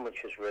percussion,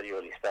 which was really,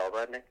 really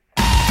spellbinding.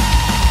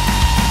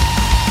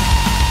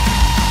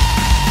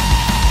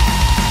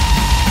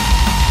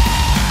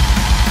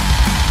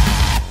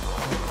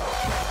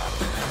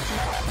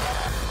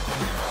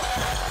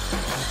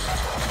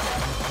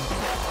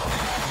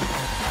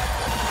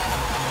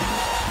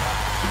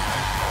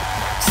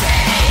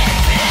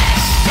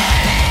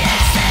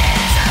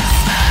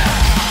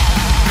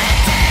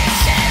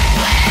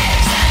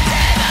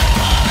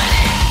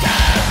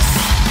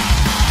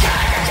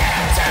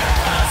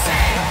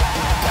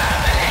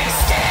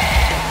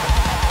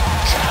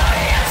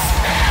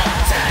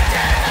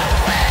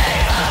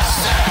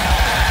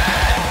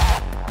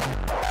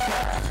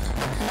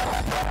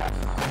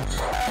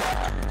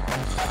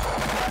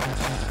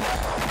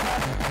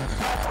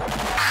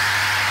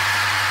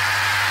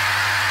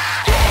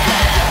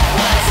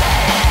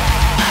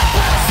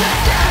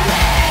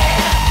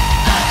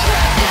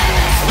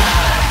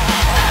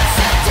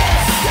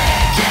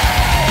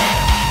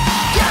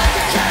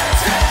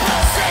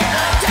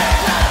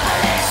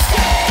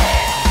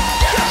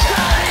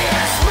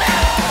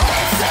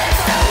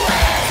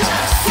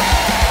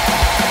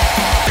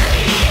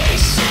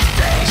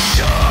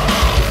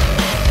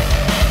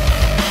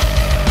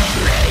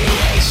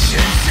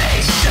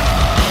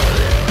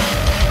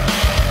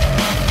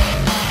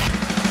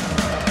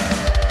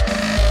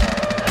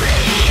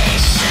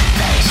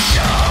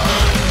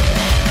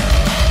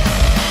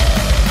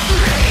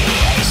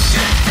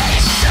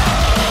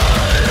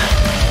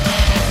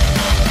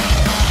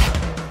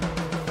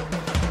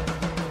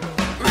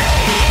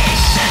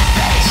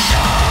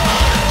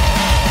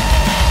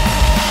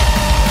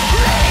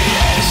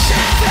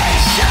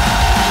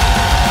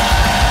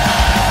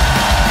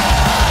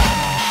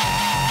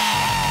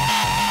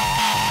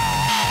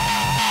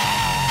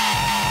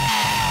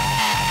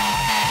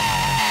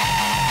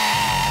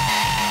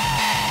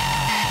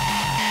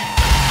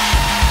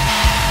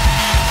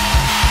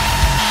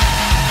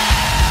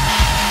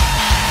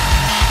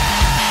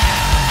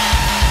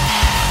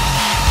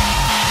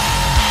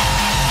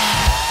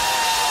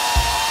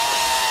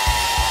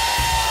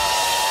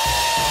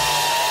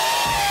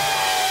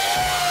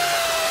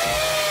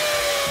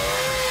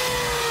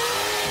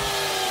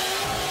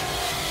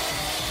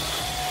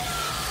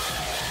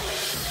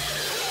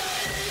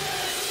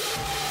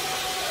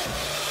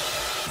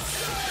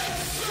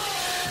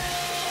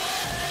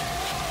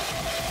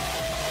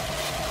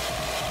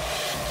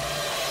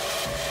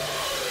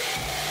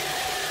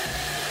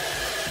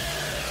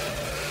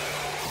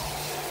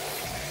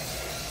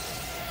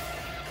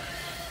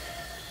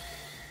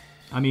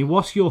 I mean,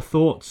 what's your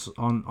thoughts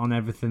on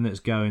everything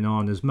that's going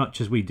on? As much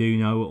as we do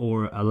know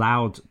or are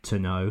allowed to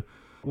know,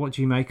 What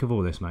do you make of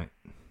all this, mate?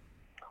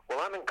 Well,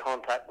 I'm in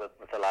contact with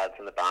the lads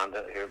in the band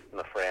out here,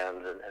 my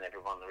friends and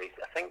everyone.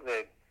 I think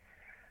the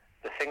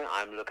thing that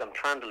I'm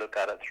trying to look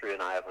at it through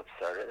an eye of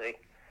absurdity.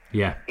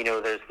 Yeah. You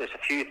know, there's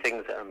a few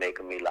things that are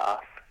making me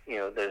laugh. You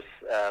know, there's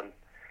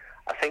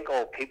I think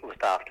all people's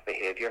daft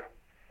behaviour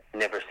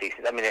never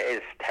ceases. I mean, it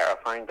is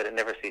terrifying, but it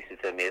never ceases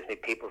to amaze me.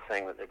 People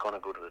saying that they're going to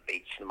go to the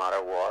beach no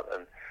matter what,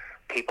 and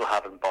people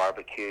having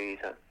barbecues,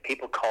 and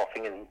people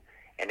coughing in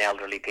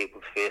elderly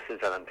people's faces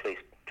and in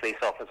police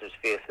officers'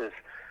 faces,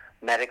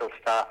 medical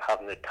staff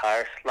having their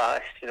tires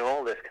slashed, you know,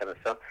 all this kind of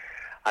stuff.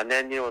 And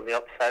then, you know, on the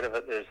upside of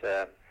it,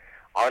 there's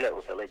our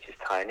little village is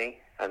tiny,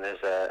 and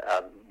there's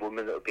a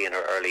woman that would be in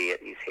her early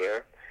 80s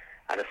here.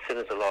 And as soon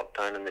as the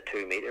lockdown and the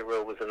 2-metre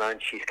rule was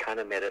announced, she's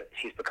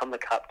become the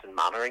Captain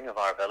Mannering of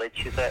our village.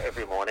 She's out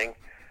every morning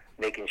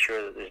making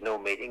sure that there's no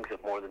meetings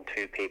of more than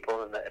 2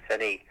 people, and that if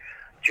any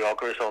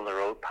joggers on the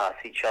road pass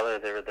each other,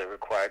 they're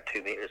required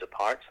 2 metres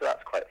apart. So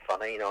that's quite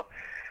funny, you know.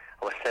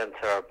 I was saying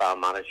to our band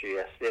manager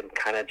yesterday,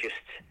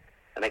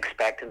 I'm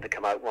expecting to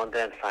come out one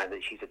day and find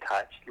that she's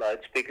attached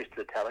loudspeakers to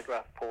the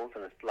telegraph poles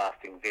and it's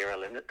blasting Vera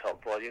Lynn at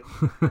top volume.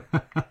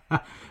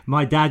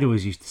 My dad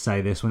always used to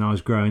say this when I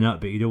was growing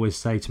up, but he'd always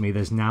say to me,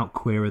 there's nought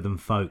queerer than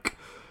folk.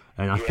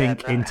 And I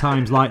think in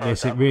times like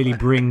this, it really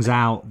brings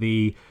out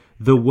the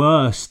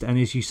worst, and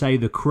as you say,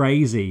 the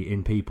crazy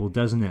in people,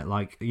 doesn't it?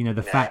 Like, you know,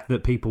 the fact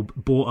that people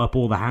bought up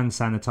all the hand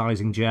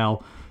sanitizing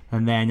gel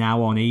and they're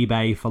now on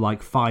eBay for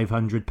like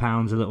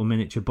 £500 a little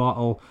miniature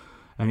bottle.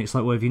 And it's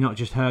like, well, have you not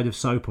just heard of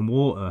soap and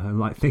water and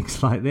like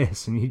things like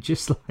this? And you're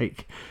just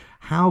like,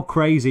 how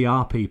crazy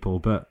are people?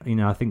 But, you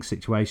know, I think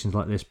situations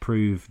like this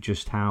prove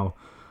just how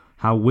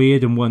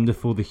weird and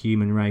wonderful the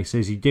human race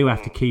is. You do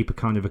have to keep a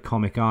kind of a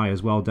comic eye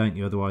as well, don't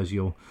you? Otherwise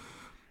you'll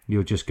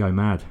just go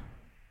mad.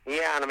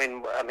 Yeah, and I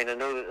mean, I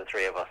know that the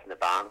three of us in the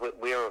band,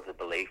 we're of the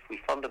belief, we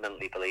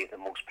fundamentally believe that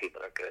most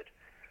people are good.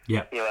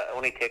 Yeah. You know, it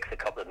only takes a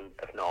couple of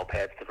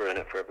knobheads to ruin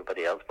it for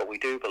everybody else, but we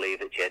do believe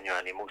that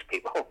genuinely most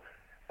people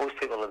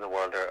in the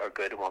world are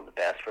good and want the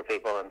best for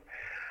people, and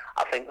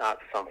I think that's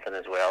something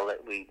as well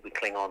that we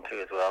cling on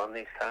to as well in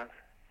these times.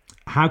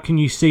 How can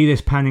you see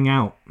this panning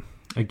out?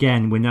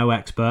 Again, we're no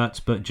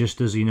experts, but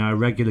just as, you know, a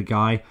regular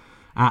guy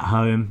at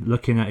home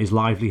looking at his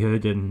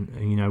livelihood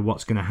and, you know,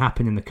 what's going to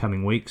happen in the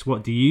coming weeks,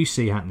 what do you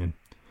see happening?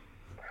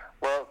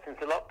 Well, since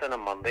the lockdown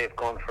on Monday, I've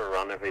gone for a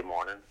run every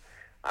morning,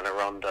 and I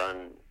run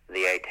down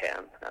the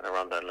A10 and I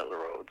run down little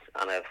roads,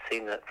 and I've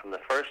seen that from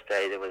the first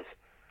day there was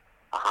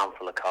a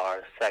handful of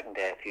cars, second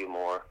day a few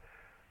more,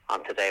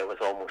 and today it was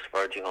almost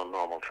verging on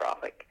normal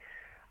traffic.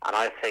 And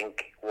I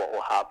think what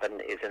will happen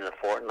is in a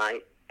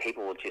fortnight,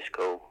 people will just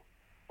go,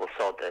 we'll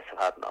sod this, I've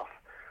had enough.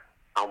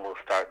 And we'll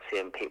start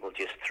seeing people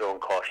just throwing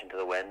caution to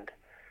the wind.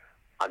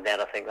 And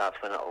then I think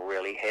that's when it'll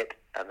really hit,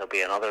 and there'll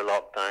be another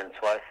lockdown.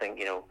 So I think,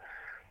 you know,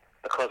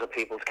 because of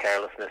people's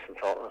carelessness and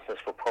thoughtlessness,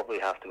 we'll probably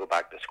have to go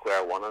back to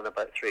square one in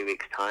about 3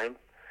 weeks' time.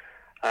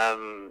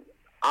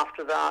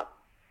 After that,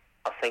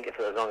 I think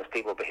as long as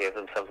people behave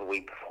themselves,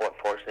 we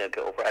fortunately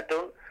get over it.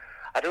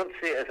 I don't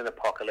see it as an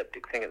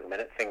apocalyptic thing at the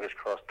minute. Fingers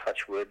crossed,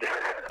 touch wood.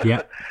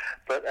 Yeah.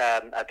 But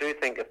I do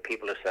think if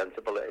people are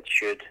sensible, it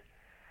should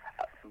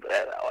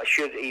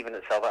even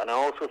itself out. And I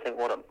also think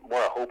what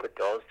I hope it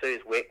does do is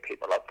wake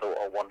people up to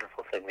what a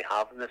wonderful thing we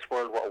have in this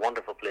world, what a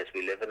wonderful place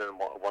we live in, and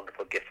what a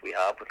wonderful gift we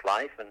have with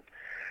life. And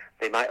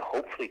they might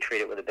hopefully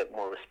treat it with a bit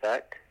more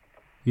respect.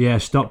 Yeah,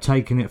 stop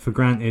taking it for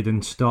granted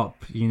and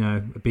stop, you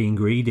know, being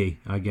greedy,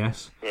 I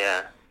guess.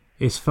 Yeah.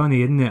 It's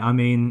funny, isn't it? I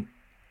mean,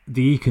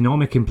 the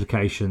economic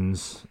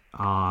implications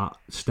are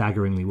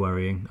staggeringly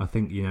worrying. I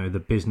think, you know, the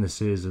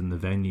businesses and the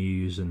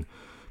venues and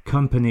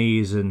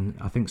companies, and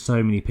I think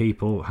so many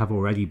people have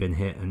already been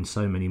hit and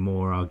so many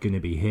more are going to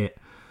be hit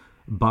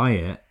by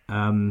it.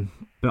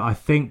 But I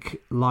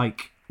think,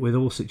 like with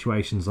all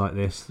situations like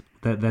this,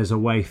 that there's a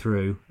way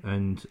through,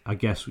 and I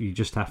guess you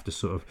just have to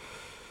sort of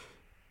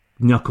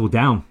knuckle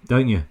down,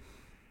 don't you?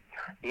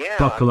 Yeah,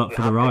 buckle up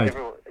for the ride.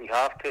 You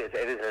have to.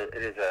 It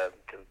is a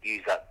to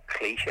use that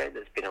cliche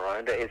that's been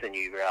around. It is a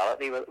new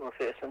reality that we're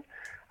facing,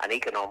 and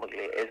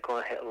economically, it is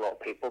going to hit a lot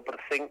of people. But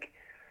I think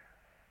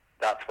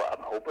that's what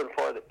I'm hoping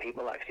for, that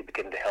people actually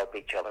begin to help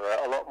each other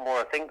out a lot more.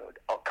 I think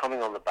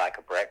coming on the back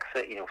of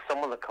Brexit, you know,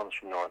 someone that comes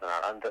from Northern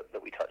Ireland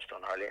that we touched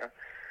on earlier,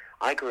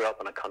 I grew up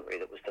in a country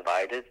that was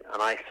divided,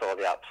 and I saw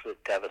the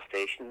absolute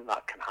devastation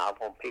that can have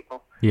on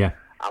people. Yeah.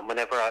 And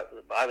whenever I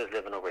was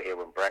living over here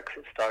when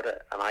Brexit started,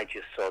 and I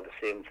just saw the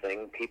same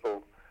thing,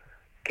 people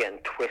getting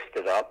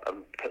twisted up,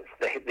 and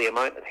the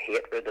amount of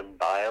hatred and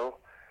bile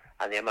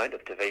and the amount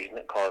of division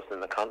it caused in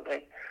the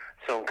country.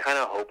 So I'm kind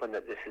of hoping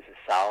that this is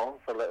a salve,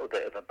 a little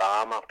bit of a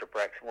balm after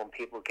Brexit, when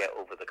people get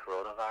over the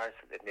coronavirus,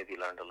 that they've maybe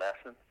learned a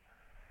lesson.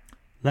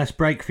 Let's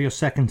break for your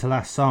second to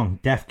last song,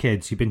 Deaf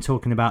Kids. You've been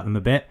talking about them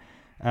a bit.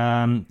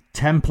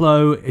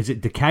 Templo, is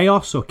it de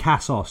Chaos or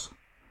Cassos?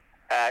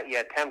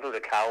 Yeah, Templo de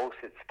Chaos.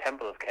 It's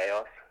Temple of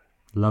Chaos.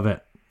 Love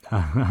it.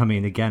 I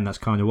mean, again, that's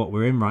kind of what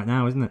we're in right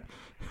now, isn't it?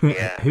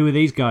 Yeah. Who are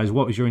these guys?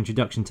 What was your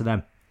introduction to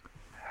them?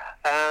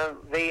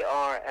 They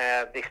are.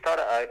 They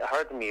started out. I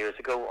heard them years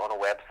ago on a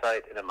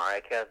website in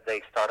America.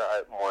 They started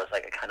out more as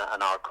like a kind of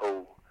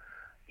anarcho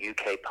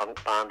UK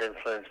punk band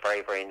influence,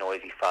 very, very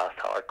noisy, fast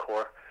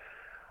hardcore,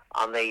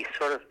 and they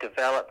sort of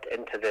developed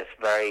into this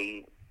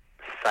very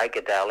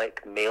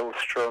psychedelic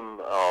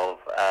maelstrom of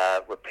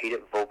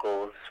repeated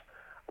vocals,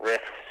 riffs.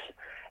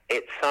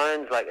 It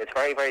sounds like it's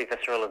very, very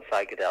visceral and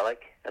psychedelic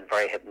and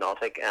very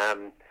hypnotic.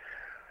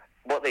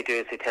 What they do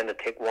is they tend to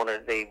take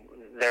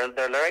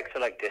their lyrics are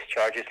like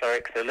discharges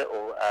lyrics. They're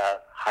little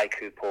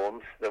haiku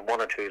poems. They're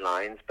one or two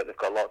lines, but they've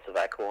got lots of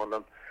echo on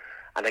them.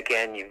 And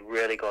again, you've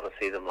really got to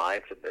see them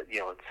live.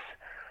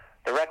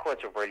 The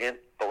records are brilliant,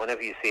 but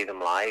whenever you see them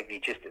live,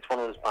 it's one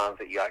of those bands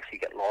that you actually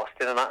get lost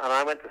in.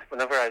 I went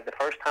the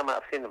first time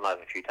I've seen them live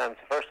a few times.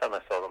 The first time I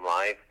saw them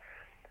live,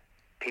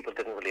 people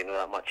didn't really know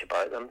that much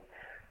about them.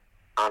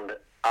 And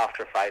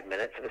after 5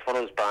 minutes, it was one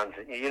of those bands,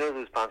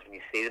 those bands when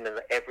you see them and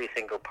every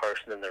single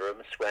person in the room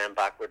is swaying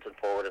backwards and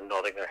forward and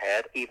nodding their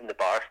head, even the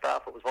bar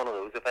staff. It was one of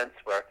those events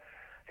where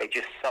they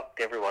just sucked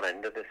everyone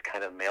into this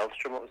kind of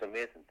maelstrom. It was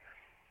amazing.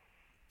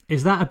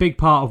 Is that a big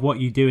part of what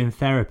you do in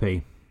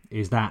therapy?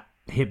 Is that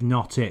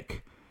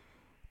hypnotic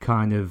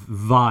kind of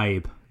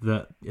vibe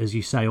that, as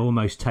you say,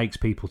 almost takes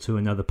people to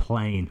another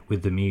plane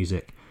with the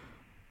music?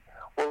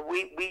 Well,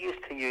 we used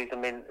to use,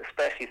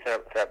 especially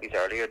therapy's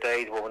earlier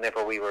days,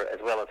 whenever we were, as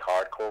well as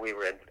hardcore, we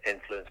were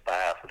influenced by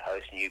acid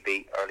house, new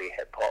beat, early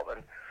hip hop,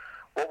 and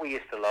what we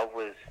used to love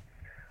was,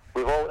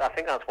 I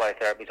think that's why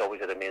therapy's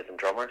always had amazing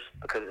drummers,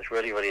 because it's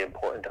really, really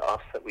important to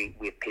us that we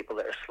have people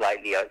that are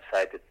slightly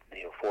outside the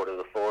 4 to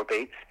the floor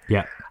beats.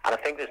 Yeah. And I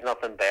think there's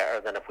nothing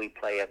better than if we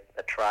play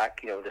a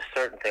track, there's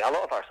certain thing. A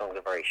lot of our songs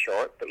are very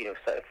short, but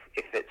so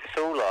if it's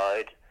so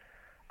loud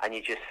and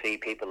you just see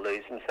people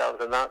lose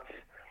themselves, and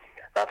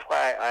that's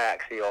why I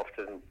actually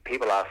often,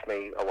 people asked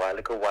me a while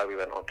ago why we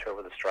went on tour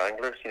with the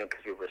Stranglers,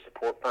 because we were a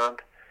support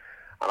band.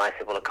 And I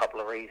said, well, a couple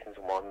of reasons.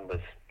 One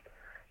was,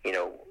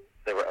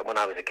 when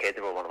I was a kid,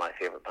 they were one of my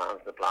favourite bands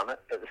on the planet.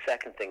 But the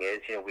second thing is,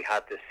 we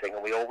had this thing,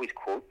 and we always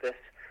quote this.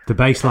 The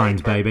bass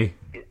lines, baby.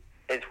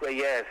 It's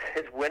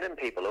winning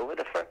people over.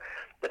 The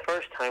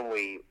first time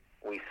we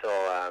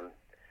saw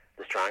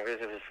the Stranglers,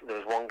 there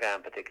was one guy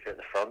in particular at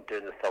the front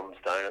doing the thumbs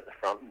down at the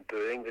front and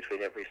booing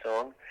between every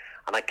song.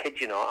 And I kid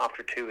you not,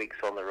 after 2 weeks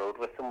on the road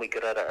with them, we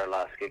got out at our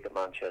last gig at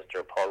Manchester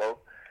Apollo,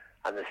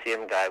 and the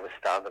same guy was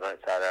standing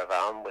outside our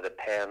van with a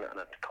pen and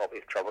a copy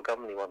of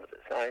Troublegum, and he wanted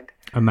it signed.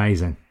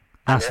 Amazing.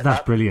 That's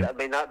brilliant.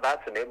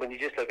 That's amazing. When you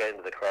just look out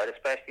into the crowd,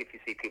 especially if you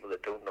see people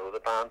that don't know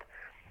the band,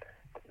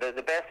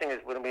 the best thing is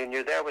when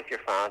you're there with your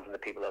fans and the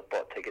people that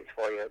bought tickets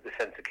for you, the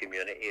sense of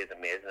community is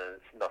amazing,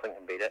 and nothing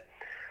can beat it.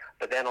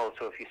 But then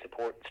also, if you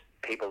support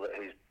people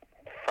whose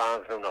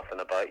fans know nothing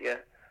about you,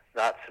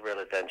 that's a real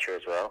adventure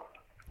as well.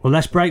 Well,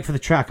 let's break for the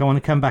track. I want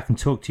to come back and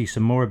talk to you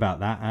some more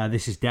about that.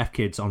 This is Deaf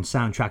Kids on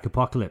Soundtrack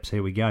Apocalypse.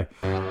 Here we go.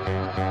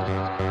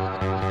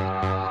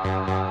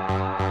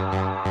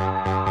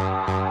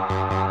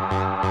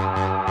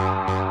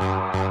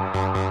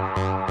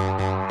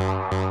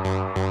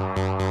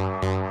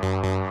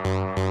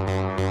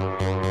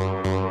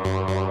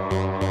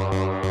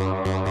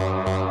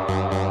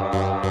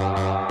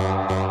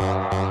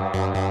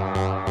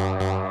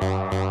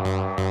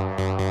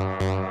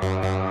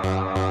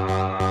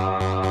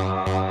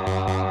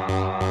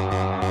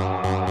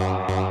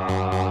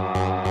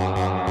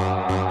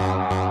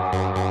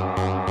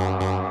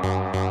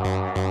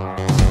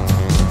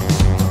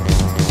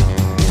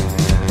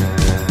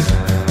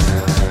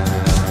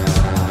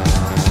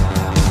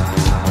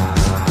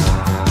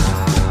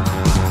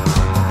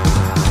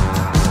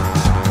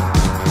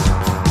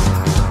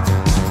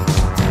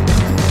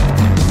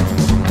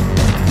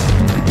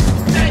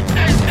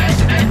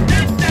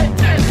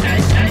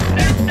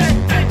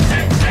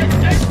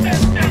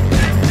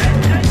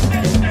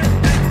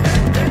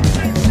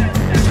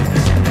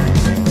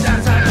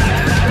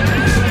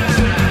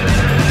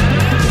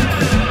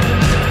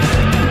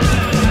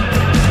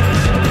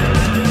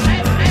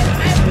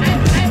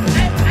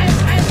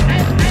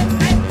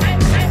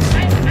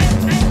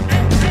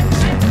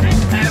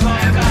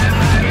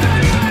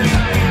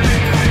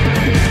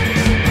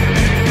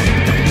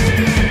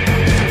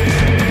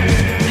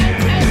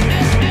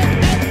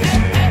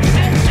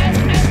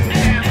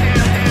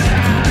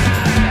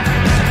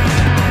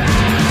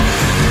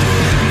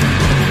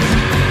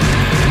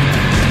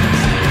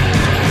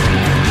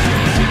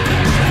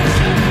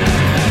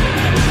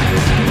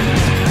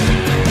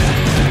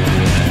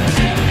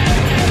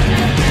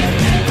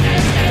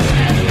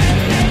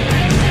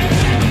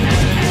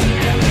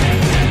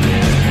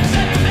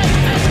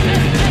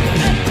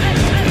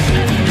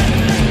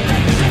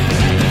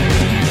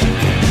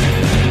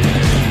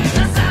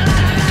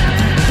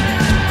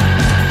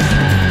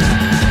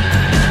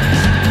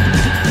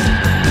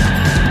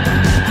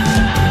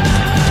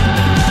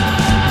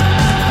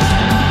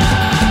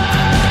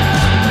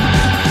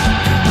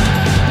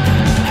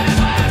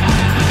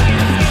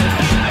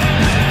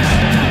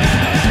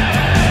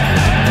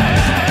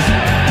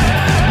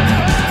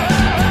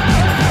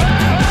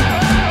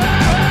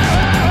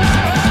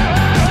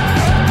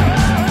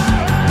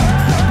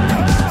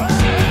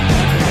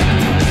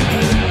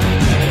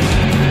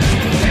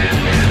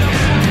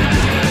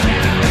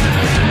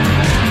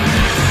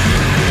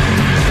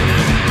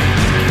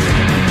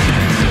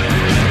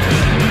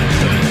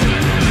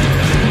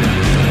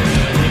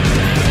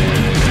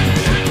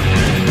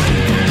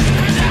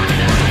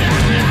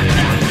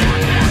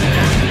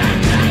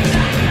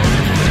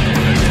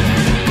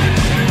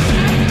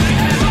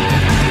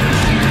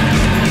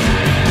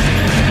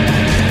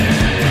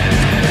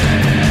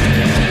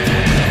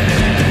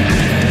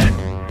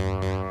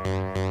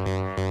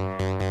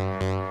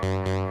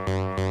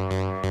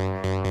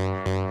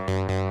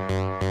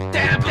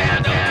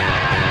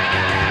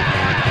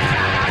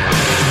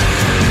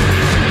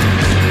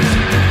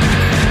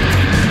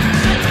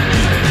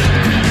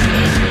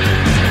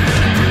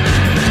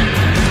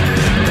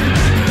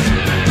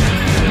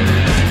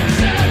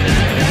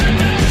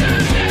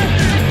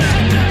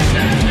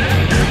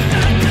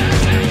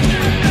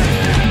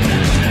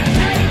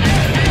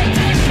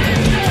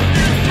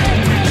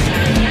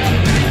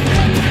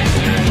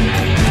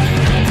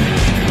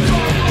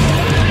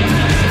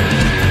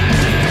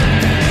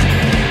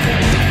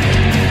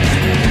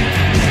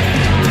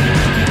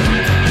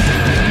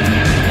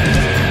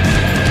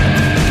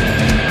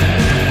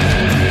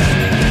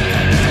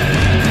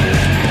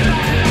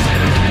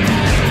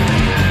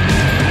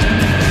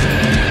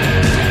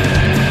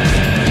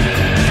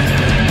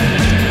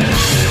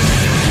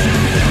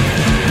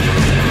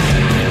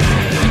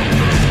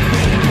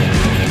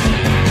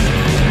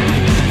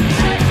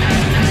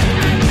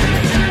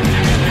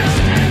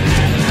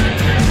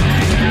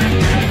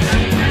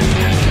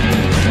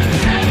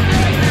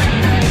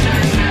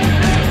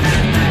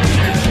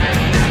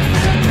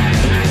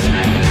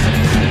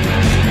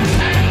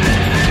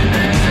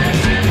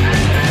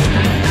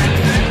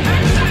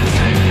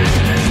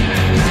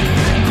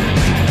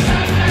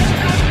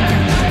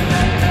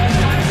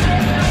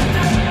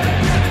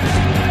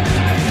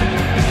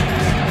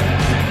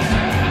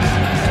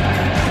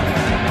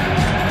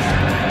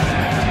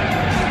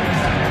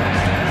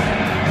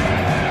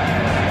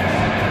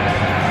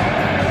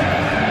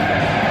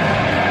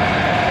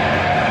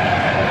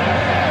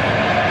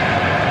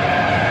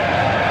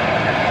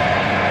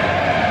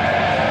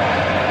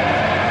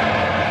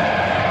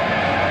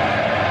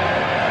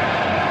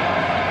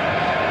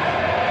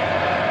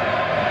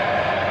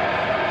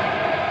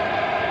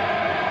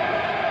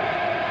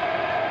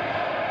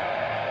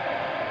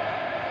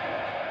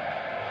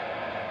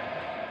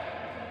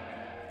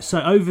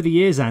 So over the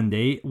years,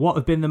 Andy, what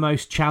have been the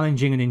most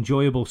challenging and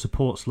enjoyable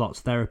support slots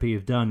therapy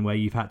you've done where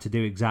you've had to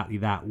do exactly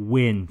that,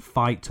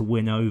 fight to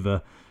win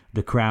over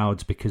the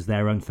crowds because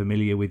they're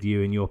unfamiliar with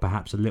you and you're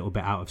perhaps a little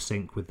bit out of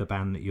sync with the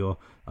band that you're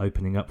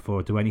opening up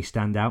for? Do any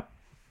stand out?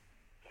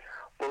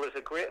 Well, there's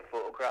a great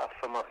photograph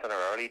from us in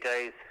our early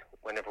days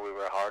whenever we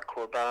were a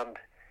hardcore band,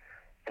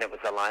 and it was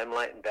a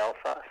Limelight in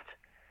Belfast.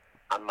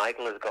 And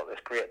Michael has got this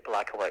great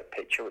black and white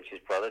picture, which his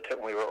brother took,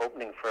 and we were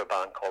opening for a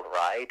band called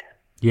Ride.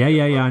 Yeah,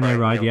 I know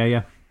Ride,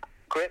 yeah.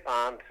 Great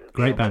band.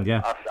 Great band, yeah.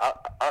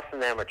 Us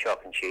and them are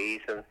chalk and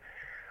cheese, and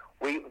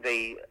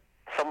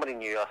somebody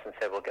knew us and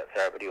said, we'll get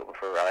therapy to open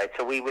for a Ride.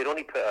 So we'd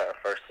only put out our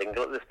first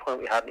single at this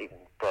point. We hadn't even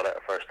brought out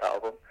our first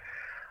album.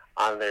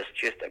 And there's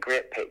just a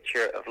great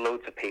picture of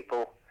loads of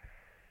people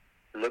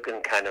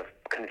looking kind of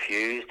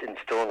confused in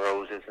Stone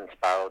Roses and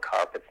Spiral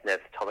Carpets,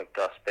 Ned's Atomic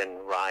Dustbin,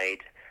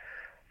 Ride,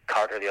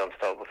 Carter the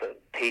Unstoppable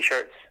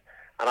T-shirts,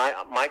 and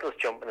Michael's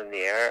jumping in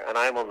the air, and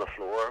I'm on the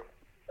floor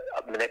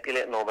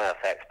manipulating all my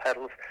effects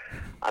pedals,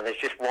 and there's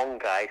just one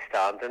guy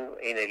standing,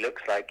 and he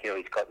looks like,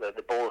 he's got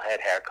the bowl head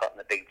haircut and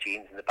the big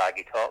jeans and the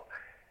baggy top,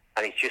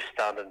 and he's just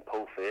standing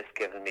pole-faced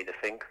giving me the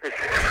fingers.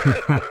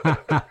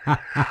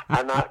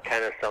 And that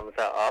kind of sums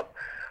that up.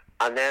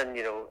 And then,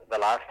 the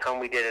last time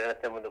we did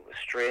anything that was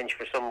strange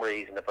for some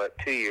reason, about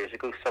 2 years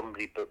ago,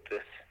 somebody booked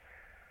us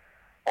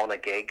on a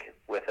gig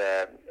with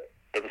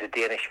it was a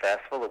Danish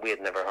festival that we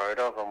had never heard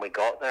of, and we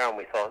got there and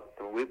we thought,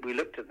 we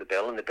looked at the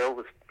bill, and the bill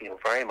was,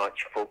 very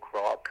much folk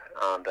rock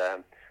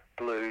and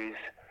blues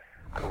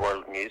and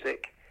world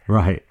music.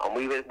 Right. And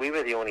we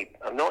were the only,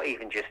 not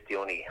even just the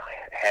only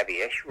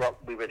heavy-ish rock,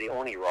 we were the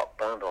only rock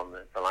band on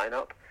the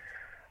lineup.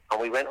 And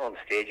we went on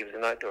stage, it was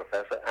an outdoor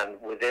festival,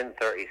 and within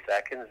 30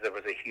 seconds there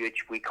was a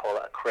huge, we call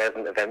it a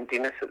crescent of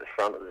emptiness at the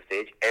front of the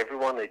stage.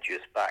 Everyone had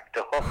just backed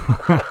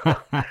off.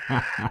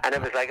 And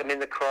it was like,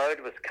 the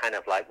crowd was kind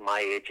of like my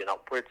age and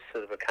upwards,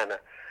 so they were kind of,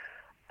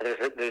 there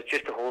was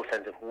just a whole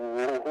sense of,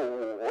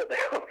 whoa, what the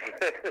hell is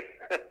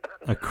this?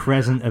 A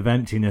crescent of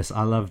emptiness,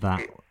 I love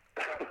that.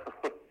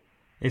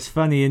 It's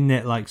funny, isn't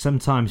it? Like,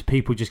 sometimes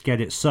people just get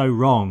it so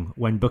wrong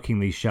when booking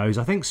these shows.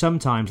 I think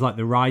sometimes, like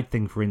the Ride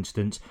thing, for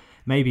instance,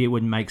 maybe it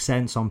wouldn't make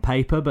sense on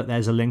paper, but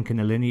there's a link and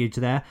a lineage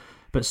there.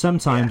 But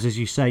sometimes, as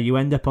you say, you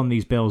end up on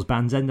these bills,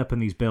 bands end up on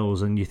these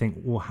bills, and you think,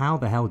 well, how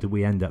the hell did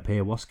we end up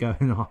here? What's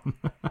going on?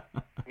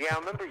 Yeah, I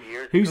remember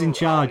years ago. Who's in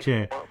charge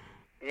here?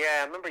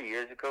 Yeah, I remember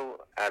years ago,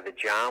 the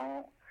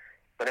Jam,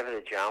 whenever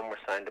the Jam were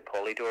signed to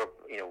Polydor,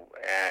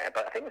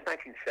 but I think it was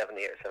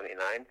 1978 or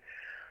 79,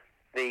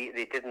 they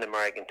did an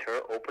American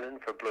tour opening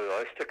for Blue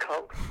Oyster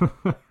Cult.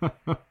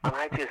 And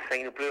I just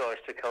think Blue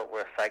Oyster Cult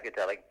were a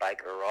psychedelic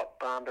biker rock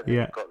band, and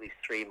they've got these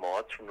three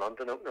mods from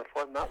London opening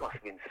for them. That must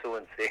have been so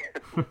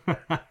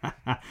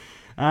insane.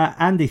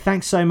 Andy,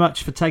 thanks so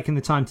much for taking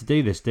the time to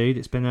do this, dude.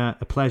 It's been a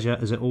pleasure,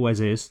 as it always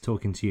is,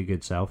 talking to your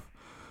good self.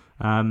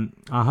 I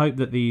hope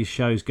that these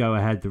shows go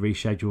ahead, the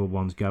rescheduled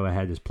ones go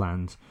ahead as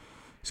planned.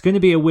 It's going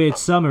to be a weird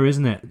summer,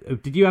 isn't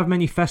it? Did you have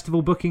many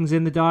festival bookings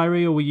in the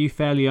diary, or were you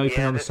fairly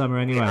open on the summer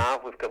anyway?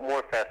 We've got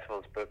more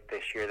festivals booked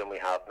this year than we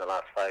have in the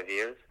last 5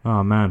 years.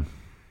 Oh, man.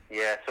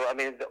 Yeah, so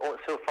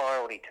so far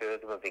only 2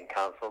 of them have been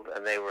cancelled,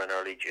 and they were in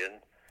early June.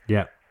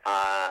 Yeah.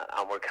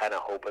 And we're kind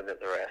of hoping that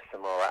the rest of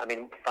them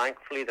are...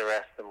 thankfully the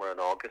rest of them were in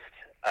August,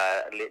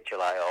 late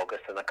July,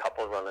 August, and a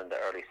couple run into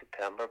early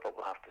September, but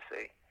we'll have to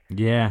see.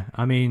 Yeah,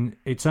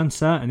 it's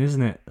uncertain,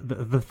 isn't it?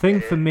 The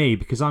thing for me,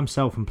 because I'm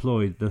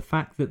self-employed, the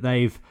fact that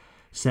they've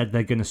said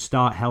they're going to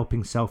start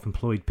helping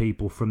self-employed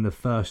people from the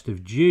 1st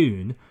of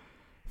June,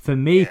 for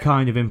me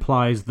kind of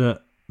implies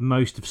that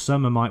most of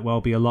summer might well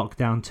be a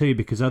lockdown too,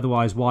 because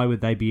otherwise why would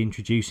they be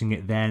introducing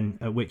it then,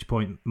 at which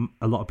point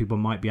a lot of people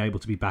might be able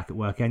to be back at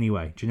work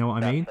anyway? Do you know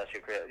what I mean? That's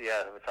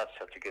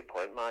such a good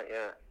point, Matt,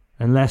 yeah.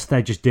 Unless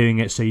they're just doing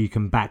it so you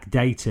can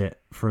backdate it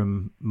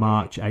from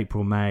March,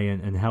 April, May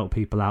and help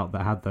people out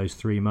that had those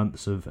 3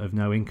 months of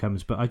no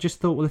incomes. But I just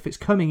thought, well, if it's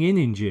coming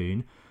in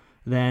June,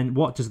 then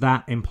what does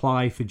that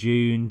imply for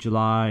June,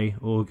 July,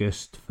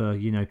 August for,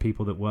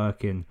 people that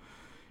work in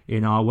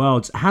our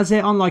worlds? Has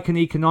it on like an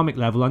economic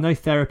level? I know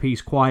therapy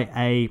is quite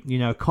a,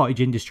 cottage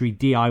industry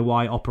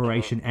DIY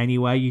operation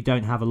anyway. You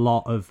don't have a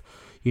lot of,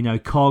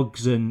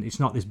 cogs, and it's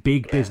not this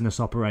big business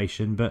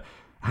operation. But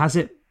has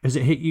it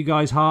hit you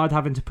guys hard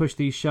having to push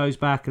these shows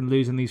back and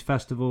losing these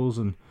festivals?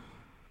 And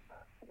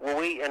well,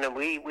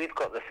 we've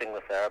got the thing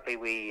with therapy.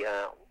 We've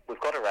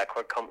got a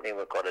record company and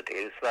we've got a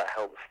deal, so that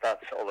helps.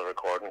 That's all the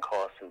recording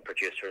costs and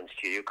producer and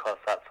studio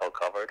costs. That's all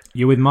covered.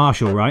 You're with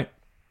Marshall, right?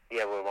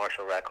 Yeah, we're with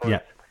Marshall Records.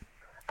 Yeah.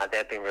 And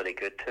they've been really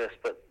good to us.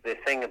 But the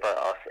thing about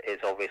us is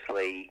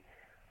obviously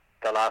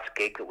the last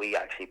gig that we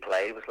actually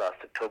played was last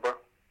October.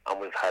 And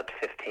we've had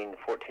 15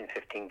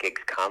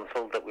 gigs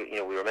cancelled that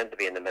we were meant to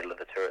be in the middle of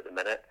the tour at the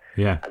minute.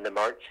 Yeah. And the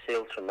merch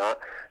sales from that.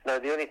 Now,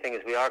 the only thing is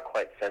we are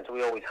quite sensible.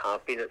 We always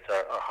have been. It's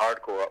our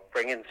hardcore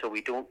upbringing, so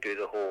we don't do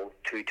the whole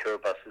 2 tour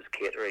buses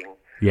catering,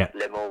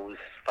 limos,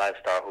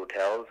 5-star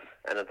hotels.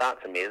 And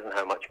that's amazing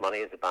how much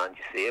money as a band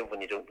you save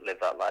when you don't live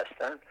that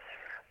lifestyle.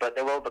 But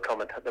there will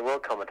come a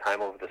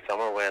time over the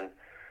summer when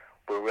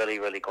we're really,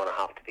 really going to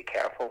have to be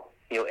careful.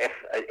 If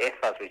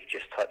as we've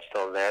just touched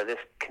on there, this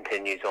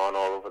continues on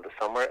all over the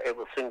summer, it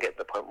will soon get to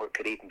the point where it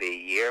could even be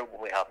a year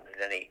when we haven't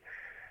had any.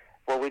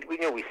 Well, we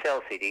know we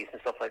sell CDs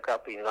and stuff like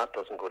that, but that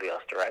doesn't go to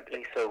us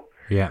directly. So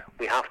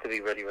we have to be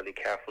really, really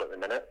careful at the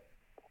minute.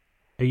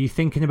 Are you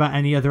thinking about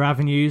any other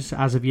avenues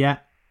as of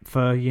yet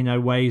for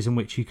ways in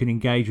which you can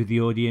engage with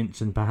the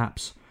audience and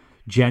perhaps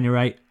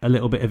generate a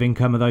little bit of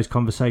income of those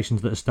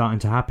conversations that are starting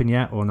to happen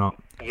yet, or not?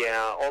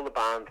 Yeah, all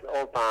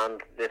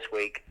band this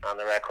week, and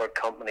the record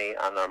company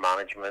and their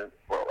management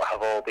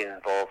have all been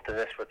involved in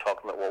this. We're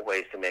talking about what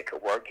ways to make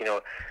it work.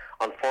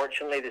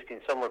 Unfortunately, there's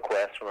been some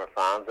requests from our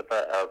fans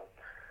about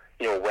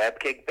a web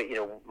gig, but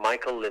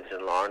Michael lives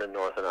in Larne in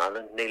Northern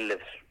Ireland, Neil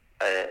lives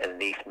in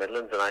the East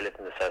Midlands, and I live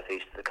in the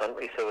southeast of the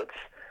country, so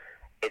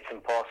it's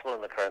impossible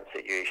in the current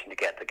situation to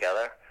get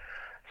together.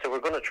 So we're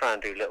going to try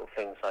and do little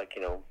things like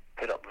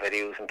put up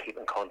videos and keep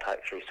in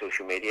contact through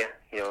social media,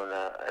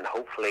 and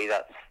hopefully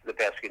that's the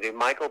best we can do.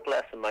 Michael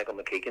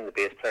McKeegan, the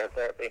bass player of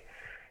Therapy,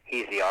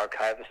 he's the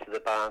archivist of the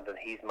band, and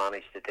he's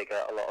managed to dig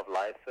out a lot of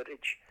live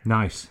footage.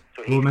 Nice.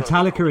 So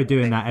Metallica are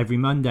doing that every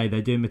Monday.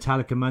 They're doing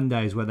Metallica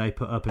Mondays where they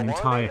put up an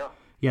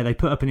they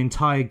put up an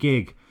entire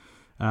gig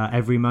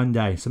every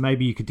Monday. So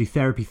maybe you could do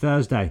Therapy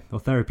Thursday or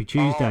Therapy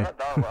Tuesday.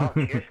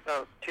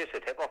 Cheers for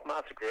the tip off, Matt.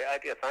 That's a great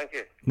idea. Thank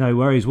you. No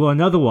worries. Well,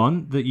 another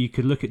one that you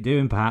could look at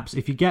doing perhaps,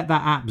 if you get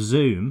that app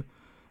Zoom,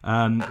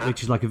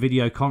 which is like a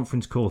video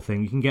conference call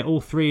thing, you can get all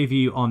three of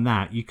you on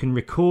that. You can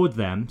record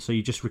them, so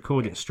you just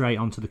record it straight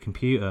onto the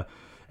computer.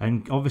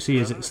 And obviously,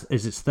 as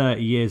it's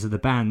 30 years of the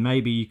band,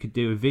 maybe you could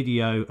do a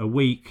video a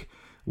week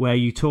where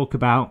you talk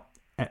about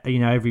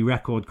every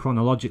record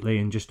chronologically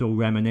and just all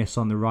reminisce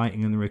on the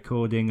writing and the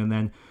recording, and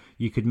then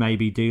you could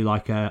maybe do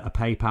like a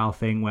PayPal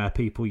thing where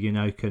people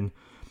can.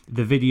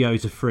 The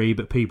videos are free,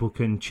 but people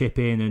can chip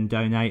in and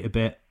donate a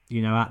bit,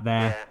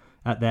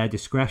 at their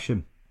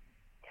discretion.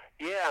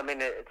 Yeah, I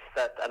mean, it's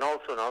that, and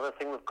also another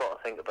thing we've got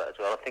to think about as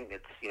well. I think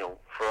it's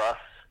for us,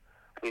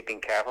 we've been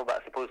careful,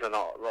 but I suppose a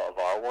lot of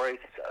our worries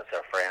as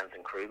our friends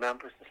and crew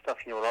members and stuff.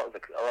 A lot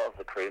of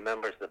the crew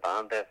members of the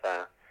band,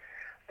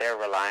 they're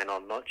relying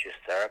on not just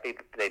Therapy,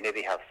 but they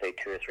maybe have, say,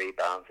 2 or 3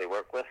 bands they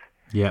work with.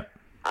 Yeah.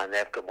 And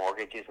they've got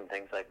mortgages and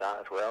things like that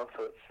as well.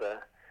 So it's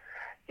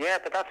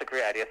but that's a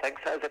great idea.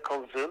 Thanks. Is it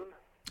called Zoom?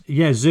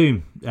 Yeah,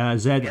 Zoom.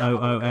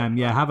 Zoom.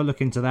 Yeah, have a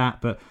look into that.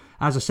 But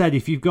as I said,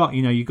 if you've got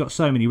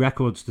so many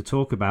records to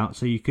talk about,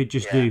 so you could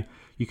just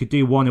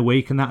do one a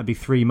week, and that would be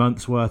 3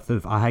 months worth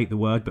of, I hate the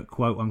word, but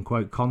quote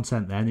unquote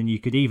content then, and you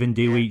could even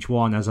do each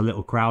one as a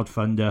little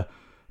crowdfunder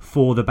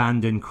for the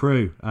band and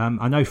crew.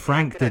 I know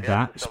Frank did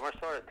that.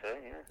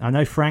 I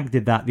know Frank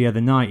did that the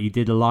other night. He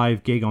did a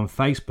live gig on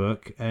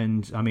Facebook,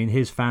 and I mean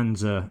his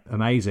fans are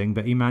amazing.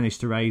 But he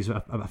managed to raise,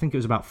 I think it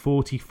was about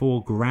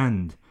 44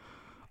 grand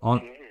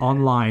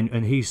online,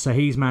 and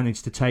he's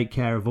managed to take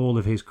care of all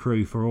of his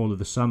crew for all of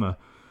the summer.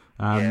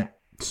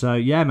 So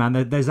yeah, man,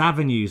 there's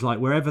avenues, like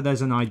wherever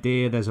there's an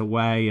idea, there's a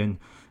way. And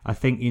I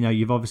think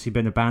you've obviously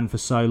been a band for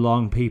so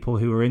long. People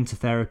who are into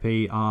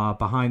Therapy are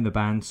behind the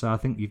band, so I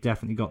think you've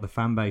definitely got the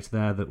fan base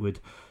there that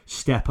would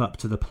step up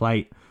to the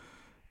plate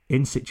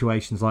in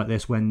situations like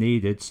this when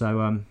needed.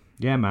 So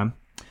yeah, man.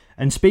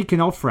 And speaking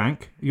of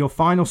Frank, your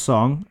final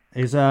song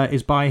is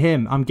by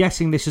him. I'm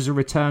guessing this is a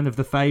return of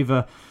the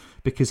favour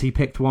because he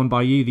picked one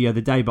by you the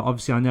other day, but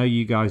obviously I know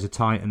you guys are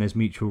tight and there's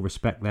mutual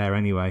respect there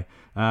anyway.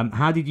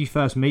 How did you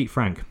first meet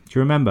Frank? Do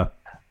you remember?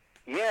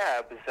 Yeah,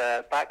 it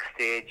was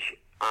backstage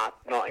at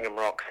Nottingham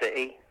Rock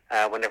City.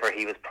 Whenever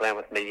he was playing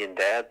with Million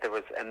Dead, there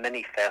was a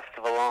mini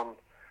festival on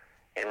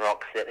in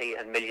Rock City,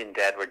 and Million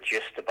Dead were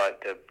just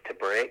about to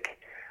break.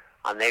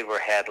 And they were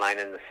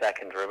headlining the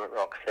second room at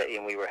Rock City,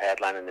 and we were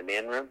headlining the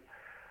main room.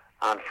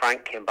 And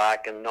Frank came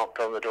back and knocked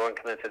on the door and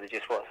came in and said, "I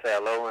just want to say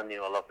hello, and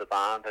I love the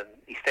band." And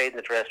he stayed in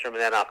the dressing room,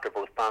 and then after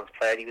both bands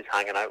played, he was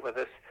hanging out with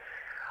us.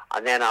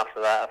 And then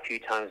after that, a few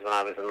times when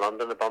I was in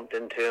London, I bumped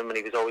into him, and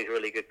he was always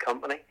really good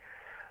company.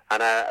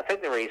 And I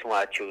think the reason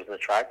why I'd chosen the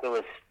track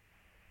was,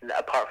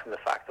 apart from the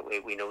fact that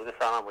we know the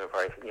fella and we're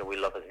very, we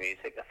love his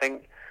music, I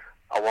think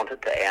I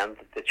wanted to end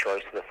the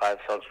choice of the 5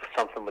 songs with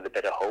something with a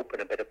bit of hope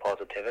and a bit of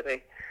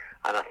positivity.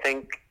 And I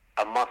think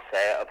I must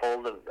say, of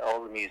all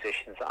the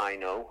musicians that I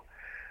know,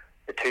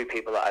 the 2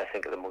 people that I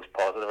think are the most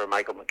positive are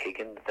Michael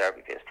McKeegan, the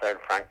Therapy bass player,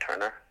 and Frank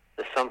Turner.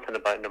 There's something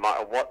about no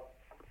matter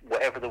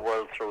whatever the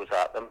world throws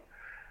at them,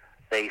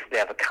 they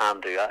have a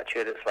can-do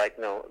attitude. It's like,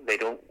 they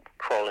don't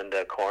crawl into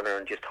a corner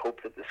and just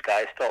hope that the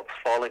sky stops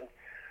falling.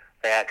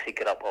 They actually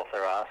get up off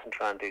their ass and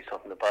try and do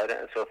something about it.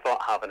 And so I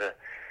thought having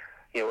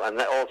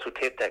and also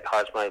Tape Deck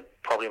Cards,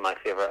 probably my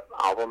favourite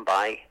album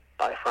by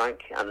Frank,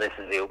 and this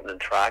is the opening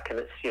track, and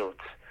it's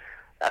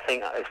I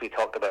think, as we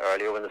talked about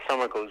earlier, when the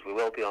summer goes, we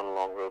will be on a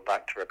long road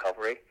back to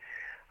recovery,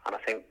 and I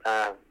think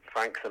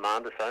Frank's the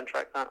man to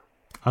soundtrack that.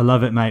 I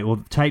love it, mate.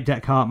 Well, Tape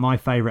Deck Heart, my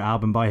favourite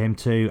album by him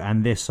too,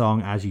 and this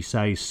song, as you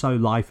say, is so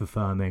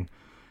life-affirming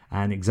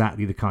and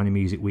exactly the kind of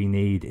music we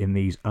need in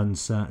these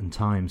uncertain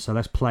times. So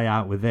let's play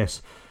out with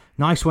this.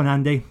 Nice one,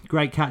 Andy.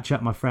 Great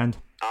catch-up, my friend.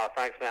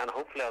 Thanks, man.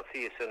 hopefully I'll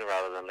see you sooner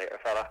rather than later,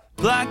 fella.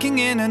 Blacking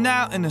in and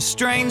out in a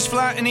strange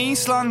flat in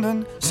East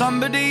London.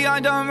 Somebody I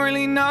don't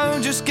really know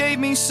just gave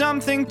me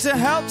something to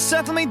help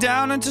settle me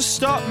down and to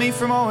stop me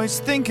from always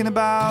thinking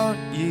about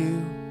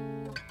you.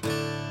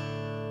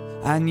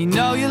 And you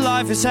know your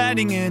life is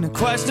heading in a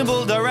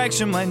questionable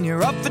direction when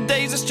you're up for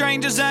days of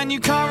strangers and you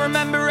can't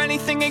remember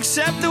anything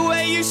except the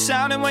way you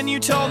sounded when you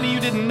told me you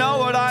didn't know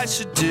what I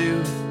should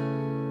do.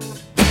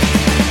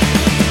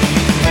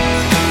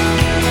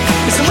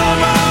 It's a long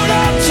road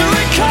up to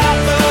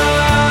recovery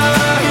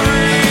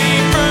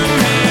from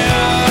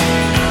here,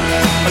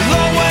 a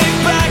long way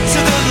back to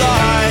the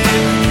light.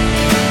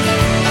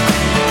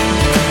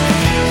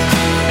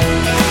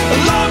 A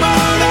long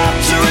road up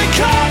to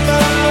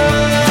recovery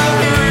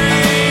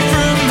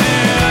from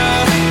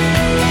here,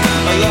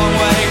 a long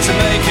way to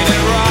making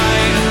it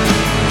right.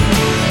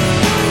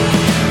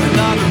 And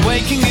I've been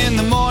waking in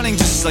the morning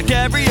just like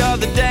every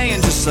other day,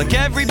 and just like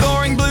every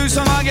boring blues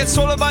song I get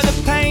swallowed by the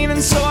pain,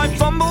 and so I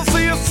fumble for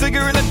your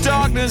figure in the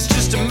darkness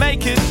just to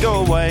make it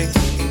go away.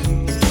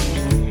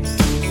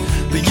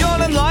 But you're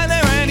not lying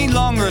there any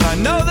longer, and I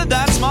know that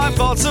that's my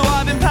fault, so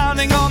I've been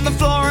pounding on the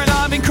floor and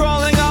I've been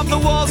crawling up the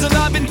walls, and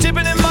I've been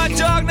dipping in my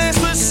darkness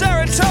with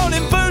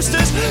serotonin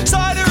boosters,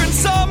 cider and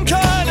some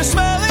kind of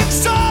smelling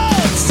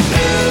salts.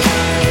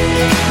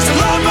 It's a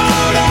long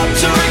road up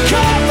to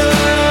recovery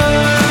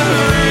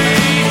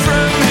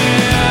from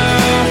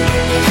here,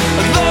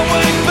 a long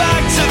way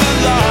back to the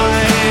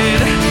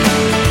light.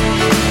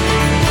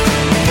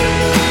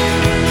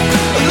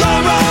 A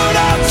long road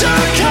up to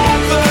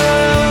recovery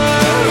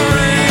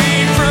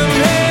from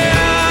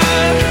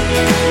here,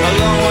 a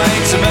long way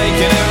to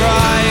making it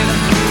right.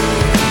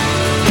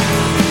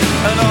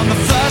 And on the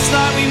first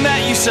night we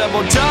met you said,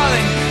 well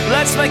darling,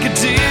 let's make a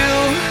deal.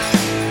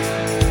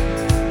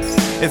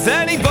 If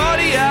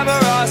anybody ever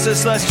asks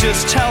us, let's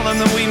just tell them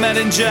that we met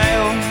in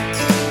jail.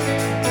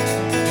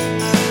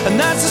 And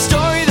that's the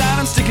story that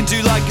I'm sticking to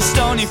like a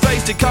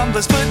stony-faced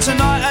accomplice. But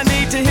tonight I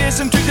need to hear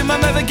some truth if I'm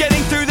ever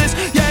getting through this.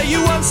 Yeah,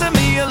 you once sent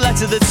me a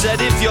letter that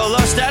said if you're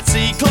lost at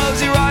sea,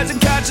 close your eyes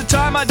and catch the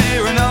time, my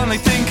dear, and only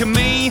think of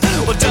me.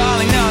 Well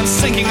darling, now I'm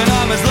sinking and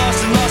I'm as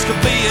lost and lost could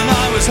be, and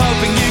I was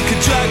hoping you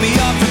could drag me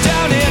up and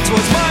down here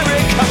towards my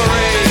recovery.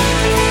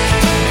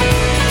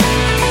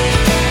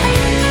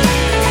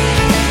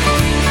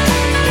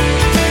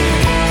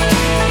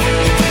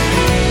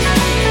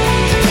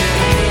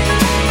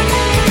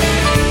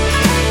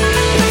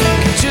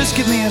 Just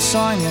give me a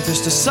sign, yeah,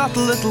 just a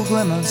subtle little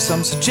glimmer,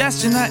 some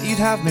suggestion that you'd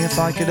have me if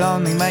I could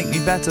only make me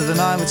better. Then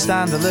I would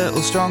stand a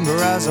little stronger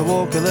as I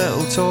walk a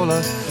little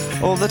taller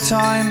all the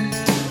time.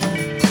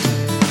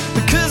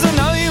 Because I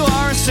know you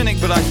are a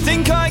cynic, but I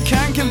think I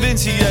can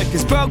convince you, yeah,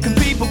 cause broken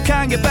people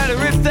can get better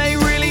if they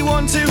really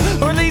want to,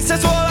 or at least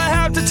that's what I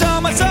have to tell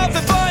myself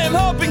if I am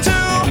hoping to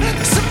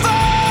survive.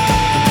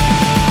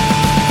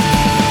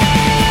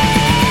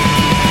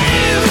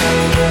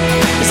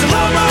 It's a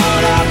long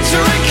road up to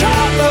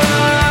recover.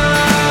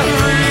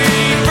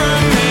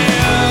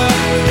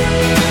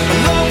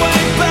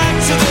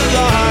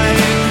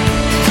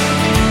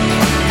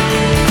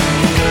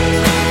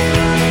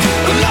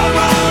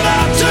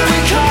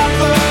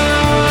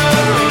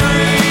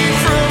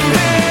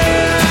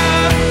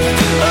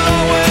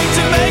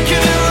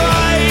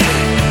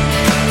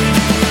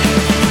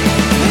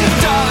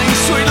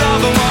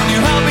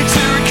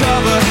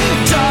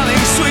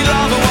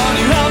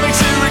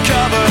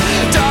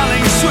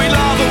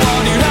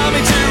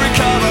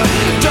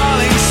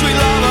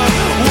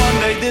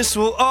 This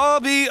will all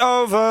be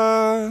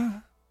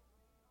over.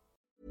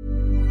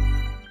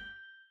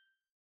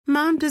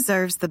 Mom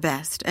deserves the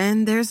best,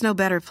 and there's no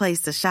better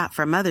place to shop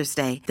for Mother's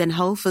Day than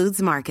Whole Foods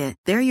Market.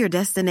 They're your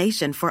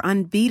destination for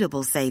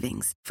unbeatable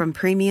savings, from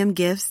premium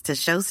gifts to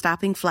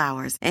show-stopping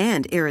flowers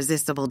and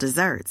irresistible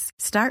desserts.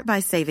 Start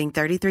by saving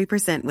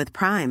 33% with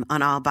Prime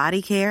on all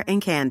body care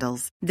and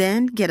candles.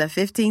 Then get a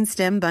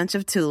 15-stem bunch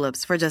of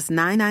tulips for just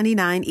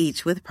 $9.99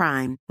 each with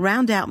Prime.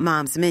 Round out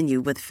Mom's menu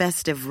with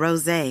festive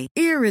rosé,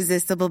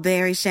 irresistible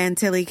berry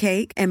chantilly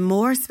cake, and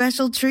more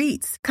special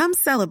treats. Come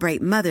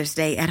celebrate Mother's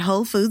Day at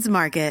Whole Foods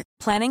Market.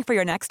 Planning for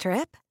your next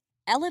trip?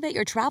 Elevate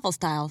your travel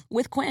style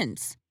with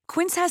Quince.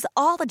 Quince has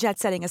all the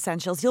jet-setting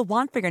essentials you'll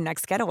want for your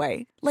next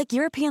getaway, like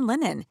European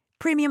linen,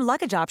 premium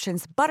luggage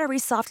options, buttery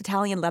soft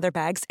Italian leather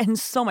bags, and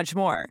so much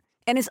more.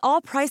 And is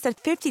all priced at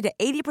 50 to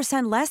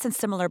 80% less than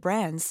similar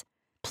brands.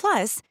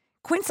 Plus,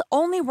 Quince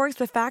only works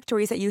with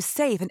factories that use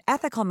safe and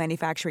ethical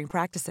manufacturing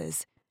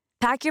practices.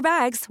 Pack your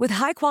bags with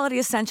high-quality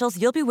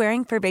essentials you'll be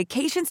wearing for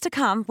vacations to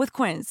come with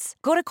Quince.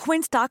 Go to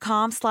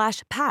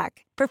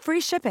quince.com/pack for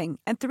free shipping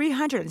and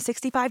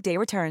 365-day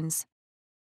returns.